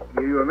 Hey,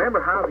 you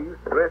remember how they used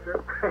to dress her?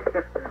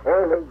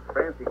 All those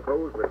fancy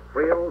clothes with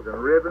frills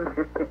and ribbons.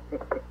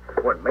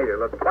 What made her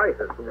look twice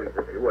as foolish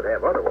as she would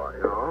have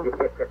otherwise. No?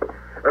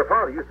 Her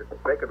father used to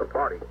take her to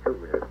parties, too,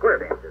 in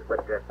square dances,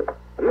 but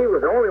he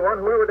was the only one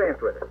who ever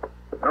danced with her.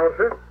 No,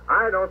 sir,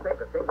 I don't think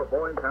a single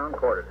boy in town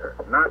courted her.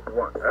 Not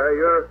one.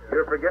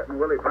 You're forgetting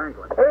Willie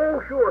Franklin.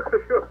 Oh, sure,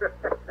 sure.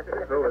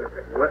 So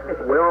is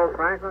Will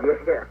Franklin?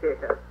 Yeah.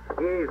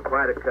 He's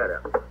quite a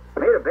cut-up.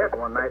 Made a bet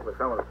one night with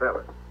some of the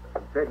fellas.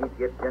 He said he'd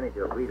get Jenny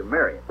to agree to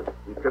marry him.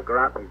 He took her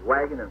out in his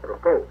wagon and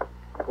proposed.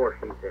 Of course,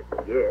 she said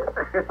yes.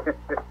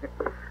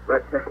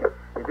 But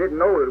he didn't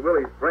know that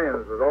Willie's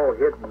friends was all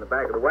hidden in the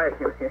back of the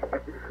wagon.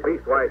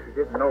 Leastwise, he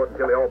didn't know it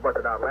until they all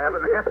busted out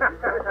laughing.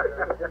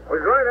 It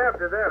was right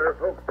after that her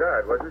folks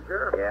died, wasn't it,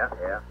 Sheriff?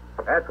 Yeah.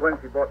 That's when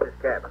she bought this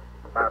cabin.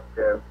 About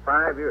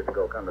 5 years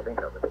ago, come to think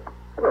of it.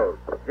 Well,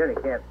 Jenny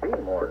can't be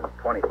more than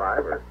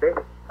 25 or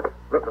 6.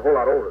 Looks a whole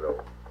lot older,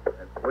 though.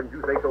 And wouldn't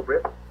you say so,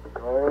 Britt?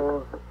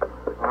 Oh,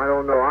 I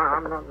don't know.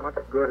 I'm not much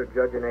good at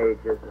judging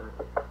ages,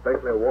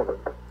 especially a woman.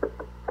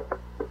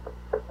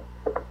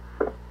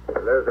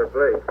 There's her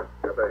place,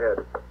 up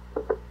ahead.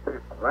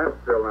 Lamp's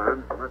still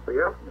on. Must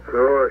be up.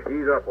 Sure,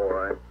 she's up all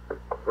right.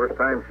 First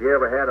time she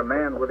ever had a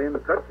man within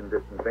touching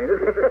distance, ain't it?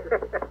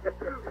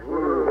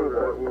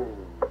 Ooh.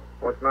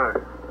 What's the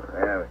matter?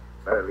 Yeah,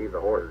 better leave the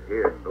horses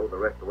here and go the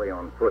rest of the way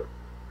on foot.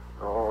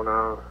 Oh,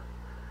 now,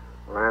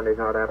 Landy's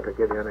not after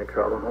giving you any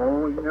trouble.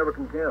 Oh, you never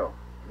can tell.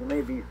 You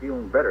may be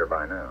feeling better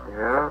by now.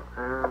 Yeah,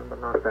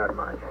 but not that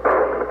much.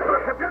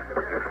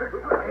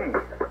 Hey,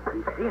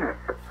 he's seen us.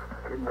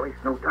 Didn't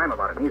waste no time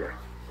about it either.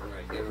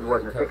 He He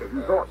wasn't as thick as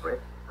you thought,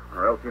 Britt.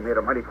 Or else he made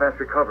a mighty fast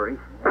recovery.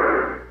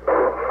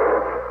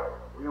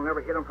 You'll never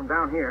hit him from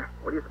down here.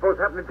 What do you suppose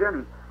happened to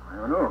Jenny? I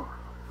don't know.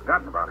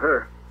 Forgotten about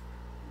her.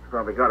 He's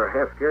probably got her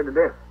half scared to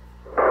death.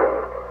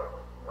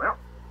 Well,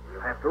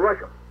 we'll have to rush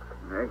him.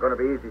 It ain't going to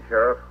be easy,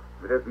 Sheriff.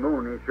 With this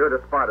moon, he's sure to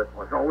spot us.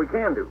 Well, that's all we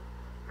can do.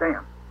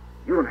 Sam,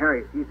 you and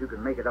Harry see if you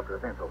can make it up to the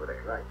fence over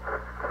there. Right.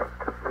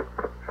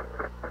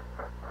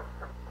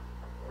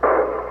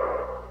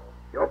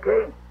 You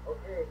okay?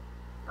 Okay.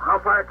 Now, how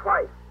far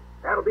twice?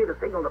 That'll be the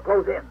signal to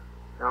close in.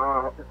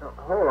 Now,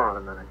 hold on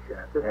a minute,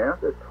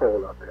 Sheriff. Just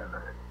hold up here a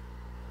minute.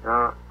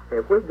 Now,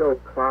 if we go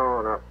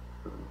plowing up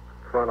in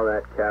front of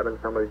that cabin,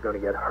 somebody's going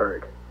to get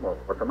hurt. Well,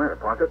 what's the matter,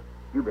 Ponset?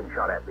 You've been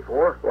shot at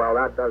before. Well,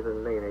 that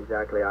doesn't mean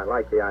exactly I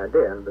like the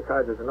idea. And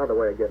besides, there's another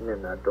way of getting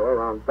in that door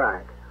around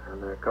back.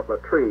 And there are a couple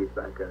of trees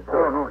back there.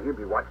 Oh, no, you'll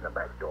be watching the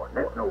back door.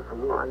 That's no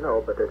fool. I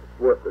know, but it's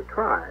worth a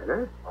try,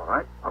 eh? All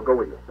right, I'll go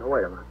with you. Now,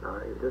 wait a minute. Now,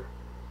 you just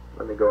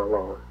let me go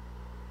alone.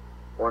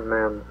 One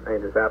man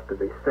ain't as apt to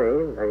be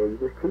seen. Now, you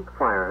just keep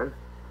firing.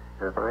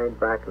 And if I ain't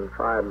back in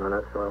 5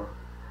 minutes, well,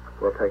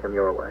 we'll take him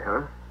your way,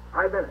 huh?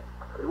 5 minutes.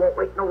 We won't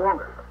wait no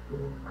longer.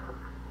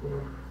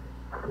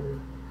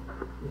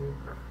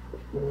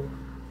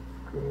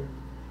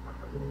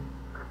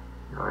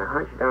 I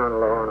hunched down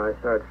low and I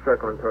started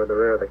circling toward the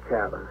rear of the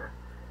cabin.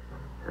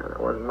 And there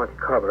wasn't much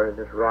cover,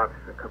 just rocks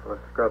and a couple of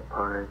scrub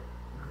pines.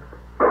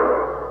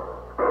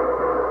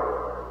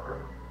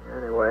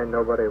 Anyway,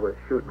 nobody was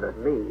shooting at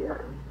me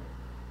yet.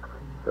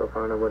 So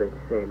far, nobody'd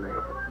seen me.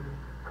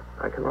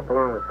 I come up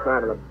along the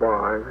side of the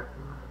barn,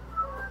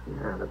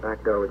 and the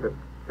back door was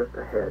just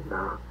ahead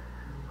now.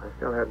 I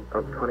still had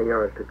about 20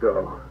 yards to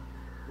go.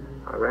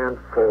 I ran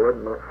forward,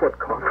 and my foot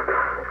caught.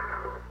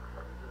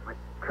 I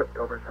tripped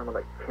over some of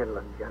the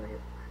kindling Jenny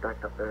had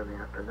stacked up there in the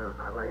afternoon.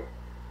 I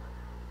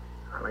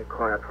lay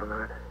quiet for a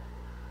minute.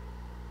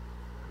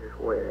 Just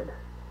waited.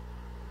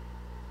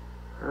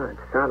 It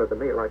sounded to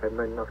me like I'd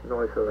made enough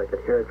noise so they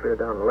could hear it clear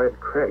down Lead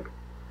Creek.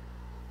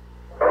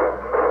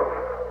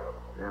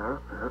 Yeah,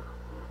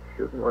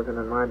 shooting wasn't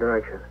in my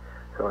direction.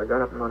 So I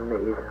got up on my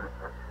knees.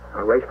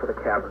 I raced for the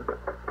cabin.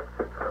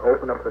 I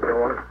opened up the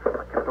door.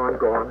 I kept on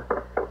going.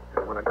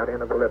 And when I got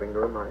into the living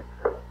room, I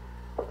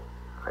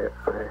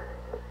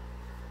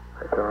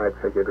saw I'd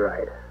figured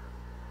right.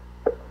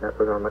 That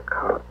was on the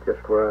cot,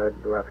 just where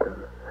I'd left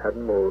him.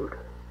 Hadn't moved.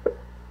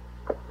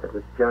 It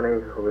was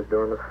Jenny who was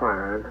doing the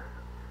firing.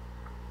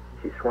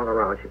 She swung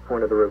around. She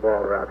pointed the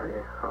revolver at me.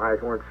 Her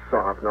eyes weren't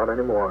soft, not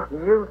anymore.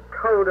 You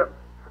told him.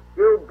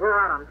 You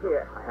brought him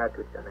here. I had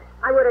to, Jenny.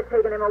 I would have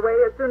taken him away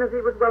as soon as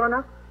he was well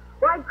enough.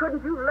 Why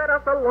couldn't you let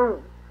us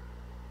alone?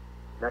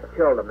 That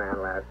killed a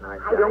man last night,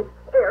 I Jenny. don't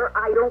care.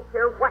 I don't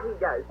care what he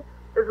does.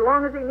 As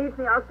long as he needs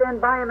me, I'll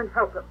stand by him and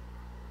help him.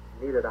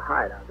 He needed a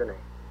hideout, didn't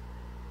he?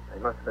 He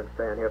must have been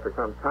staying here for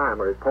some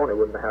time, or his pony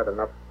wouldn't have had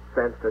enough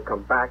sense to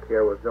come back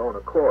here with his own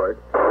accord.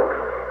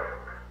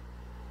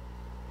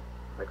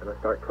 They're going to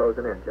start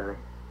closing in, Jenny.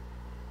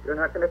 You're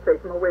not going to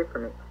take him away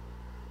from me.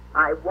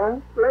 I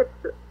won't let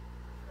you.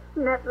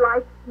 Ned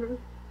likes me.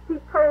 He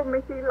told me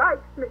he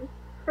likes me.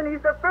 And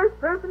he's the first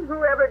person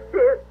who ever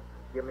did.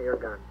 Give me your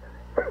gun,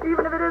 Jenny.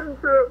 Even if it isn't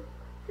true.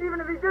 Even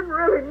if he didn't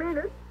really mean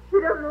it. He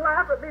doesn't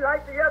laugh at me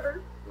like the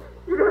others.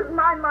 He doesn't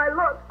mind my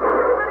looks.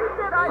 But he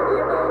said I'd be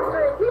a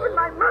mistake. Even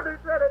my mother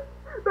said it.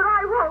 But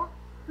I won't.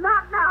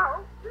 Not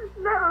now.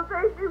 Ned'll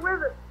take me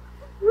with it.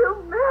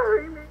 He'll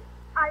marry me.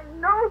 I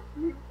know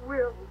he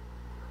will.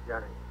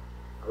 Jenny,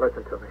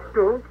 listen to me.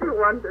 Don't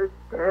you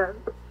understand?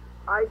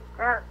 I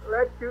can't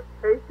let you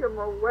take him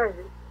away.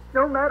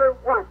 No matter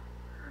what.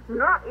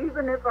 Not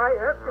even if I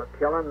have to.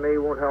 Killing me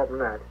won't help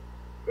Ned.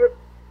 It's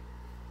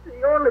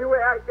the only way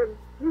I can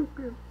keep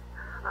him.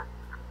 I've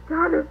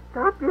got to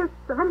stop you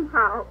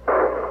somehow.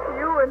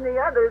 You and the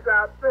others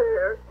out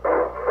there.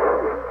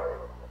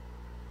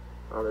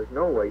 Well, there's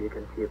no way you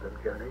can keep him,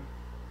 Jenny.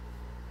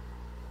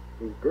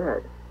 He's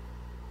dead.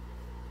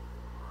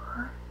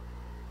 What?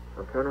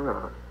 Now turn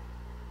around.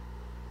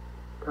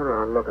 Turn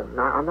around, look.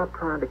 Now, I'm not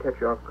trying to catch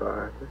you off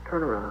guard. Just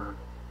turn around.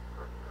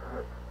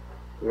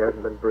 He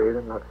hasn't been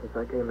breathing, not since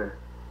I came in.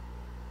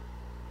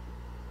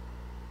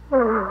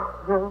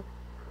 Oh,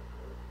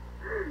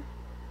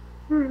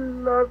 he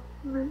loves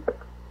me.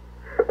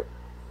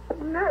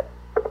 Ned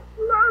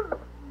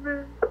loves me.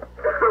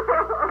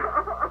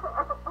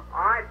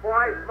 All right,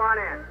 boys, come on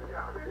in.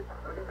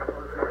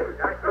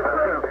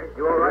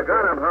 You all right?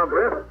 Got him, huh,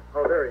 Britt?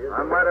 Oh, there he is.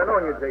 I might have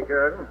known you'd take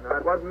care of him. No,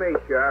 it wasn't me,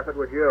 Sheriff. It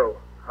was you.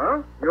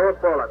 Huh? Your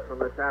bullet from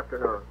this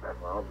afternoon.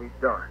 Well, I'll be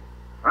darned.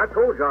 I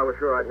told you I was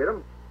sure I'd hit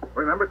him.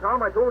 Remember,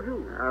 Tom? I told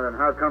you. Then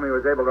how come he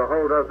was able to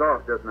hold us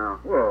off just now?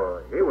 Well,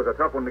 he was a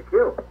tough one to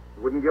kill.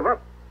 He wouldn't give up.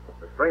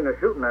 The strain of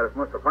shooting at us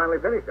must have finally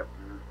finished him.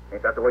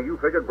 Ain't that the way you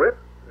figured, Britt?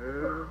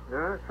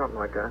 Yeah, something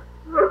like that.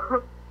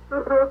 What's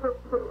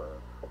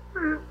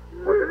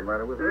the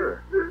matter with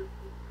her?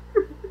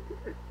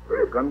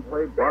 Little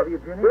gunplay bother you,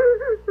 Jenny?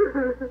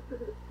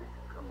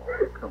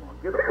 Come on,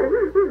 get a hold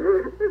of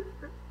it.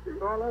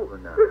 It's all over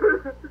now.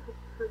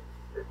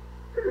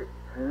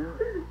 Yeah,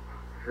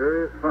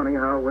 sure is funny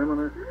how women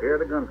are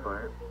scared of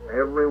gunfire.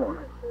 Every one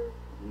of them.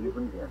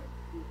 Even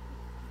Jenny.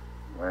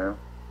 Well,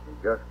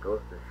 it just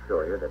goes to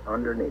show you that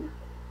underneath,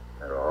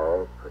 they're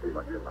all pretty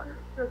much alike.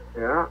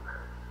 Yeah,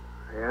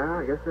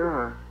 I guess they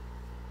are.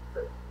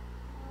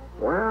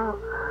 Well,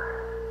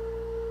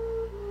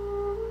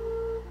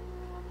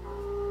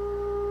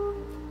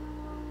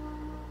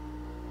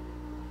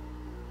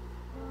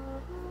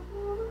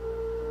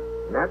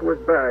 Ned was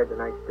buried the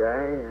next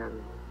day,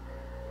 and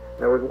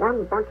there was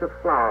one bunch of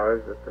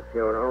flowers at the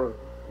funeral,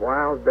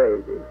 wild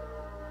daisies.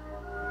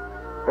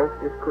 Folks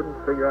just couldn't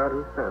figure out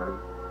who sent them.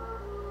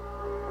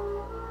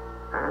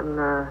 And,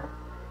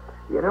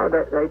 you know,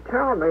 they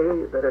tell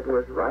me that it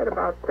was right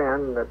about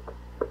then that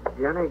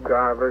Jenny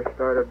Garver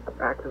started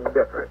acting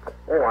different.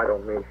 Oh, I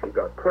don't mean she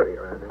got pretty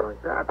or anything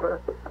like that,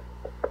 but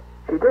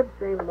she did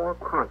seem more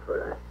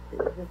confident. She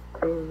just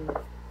seemed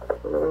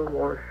a little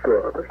more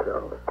sure of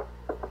herself.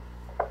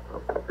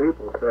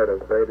 people said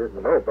if they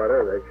didn't know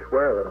better, they'd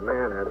swear that a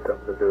man had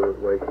something to do with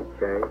the way she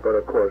changed, but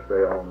of course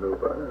they all knew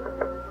better.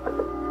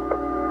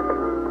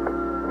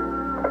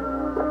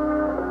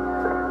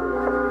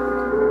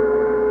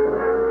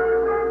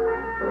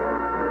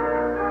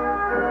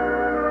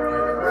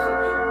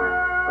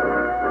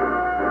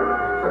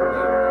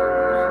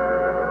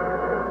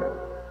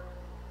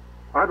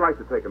 I'd like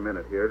to take a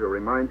minute here to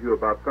remind you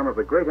about some of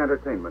the great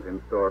entertainment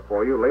in store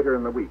for you later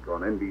in the week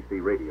on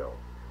NBC Radio.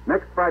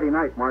 Next Friday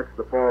night marks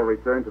the fall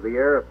return to the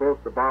air of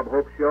both the Bob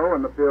Hope Show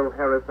and the Phil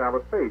Harris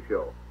Alice Faye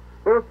Show.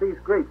 Both these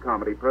great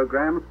comedy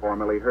programs,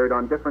 formerly heard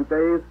on different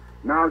days,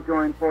 now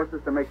join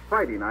forces to make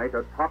Friday night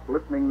a top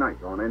listening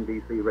night on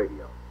NBC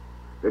Radio.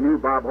 The new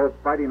Bob Hope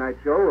Friday night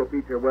show will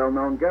feature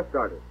well-known guest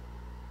artists,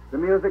 the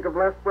music of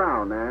Les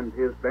Brown and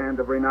his band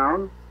of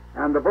renown,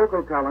 and the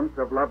vocal talents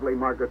of lovely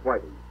Margaret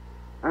Whiting.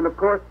 And, of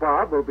course,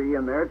 Bob will be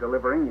in there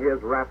delivering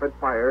his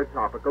rapid-fire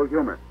topical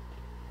humor.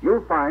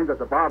 You'll find that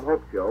the Bob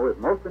Hope Show is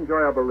most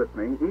enjoyable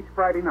listening each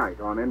Friday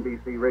night on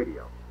NBC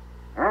Radio.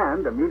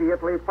 And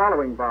immediately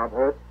following Bob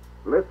Hope,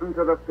 listen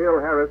to the Phil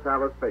Harris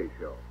Alice Faye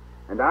Show.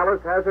 And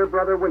Alice has her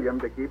brother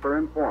William to keep her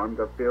informed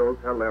of Phil's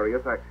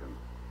hilarious actions.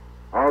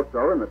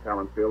 Also in the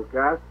talent-filled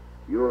cast,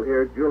 you'll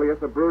hear Julius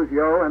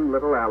Abruzio and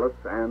little Alice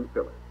and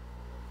Phyllis.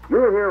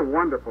 You'll hear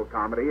wonderful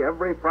comedy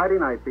every Friday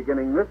night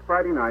beginning this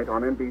Friday night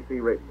on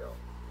NBC Radio.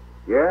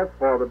 Yes,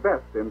 for the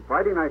best in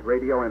Friday night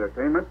radio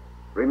entertainment,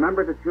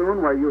 remember to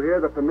tune where you hear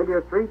the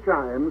familiar three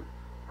chimes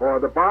for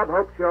the Bob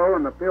Hope Show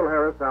and the Phil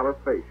Harris Alice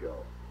Faye Show.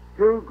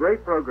 Two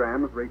great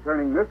programs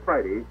returning this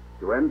Friday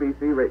to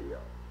NBC Radio.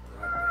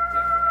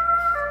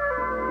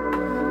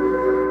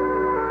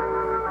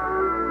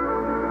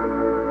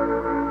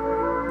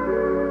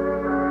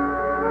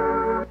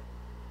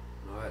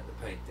 I had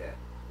to paint that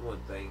one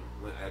thing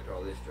after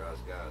all this dries,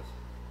 guys.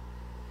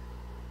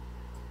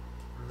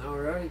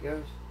 Alrighty,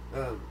 guys.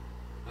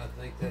 I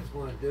think that's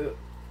going to do it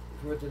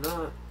for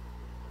tonight.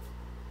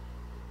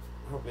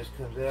 Hope this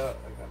comes out.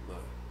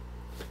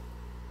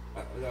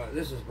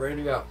 This is a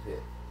brand new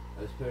outfit.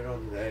 I just put it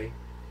on today.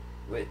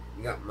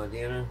 Got my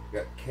dinner.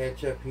 Got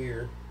ketchup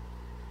here.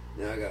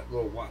 Now I got a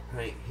little white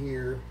paint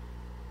here.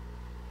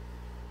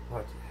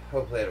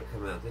 Hopefully that'll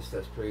come out. This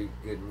stuff's pretty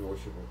good and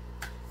washable.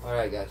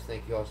 Alright, guys.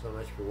 Thank you all so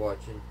much for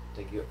watching.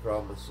 Thank you for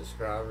all my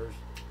subscribers.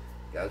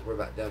 Guys, we're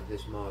about done with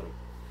this model.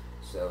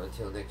 So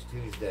until next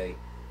Tuesday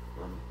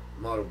on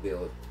model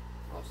build,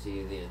 I'll see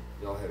you then.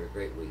 Y'all have a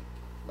great week.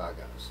 Bye,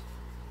 guys.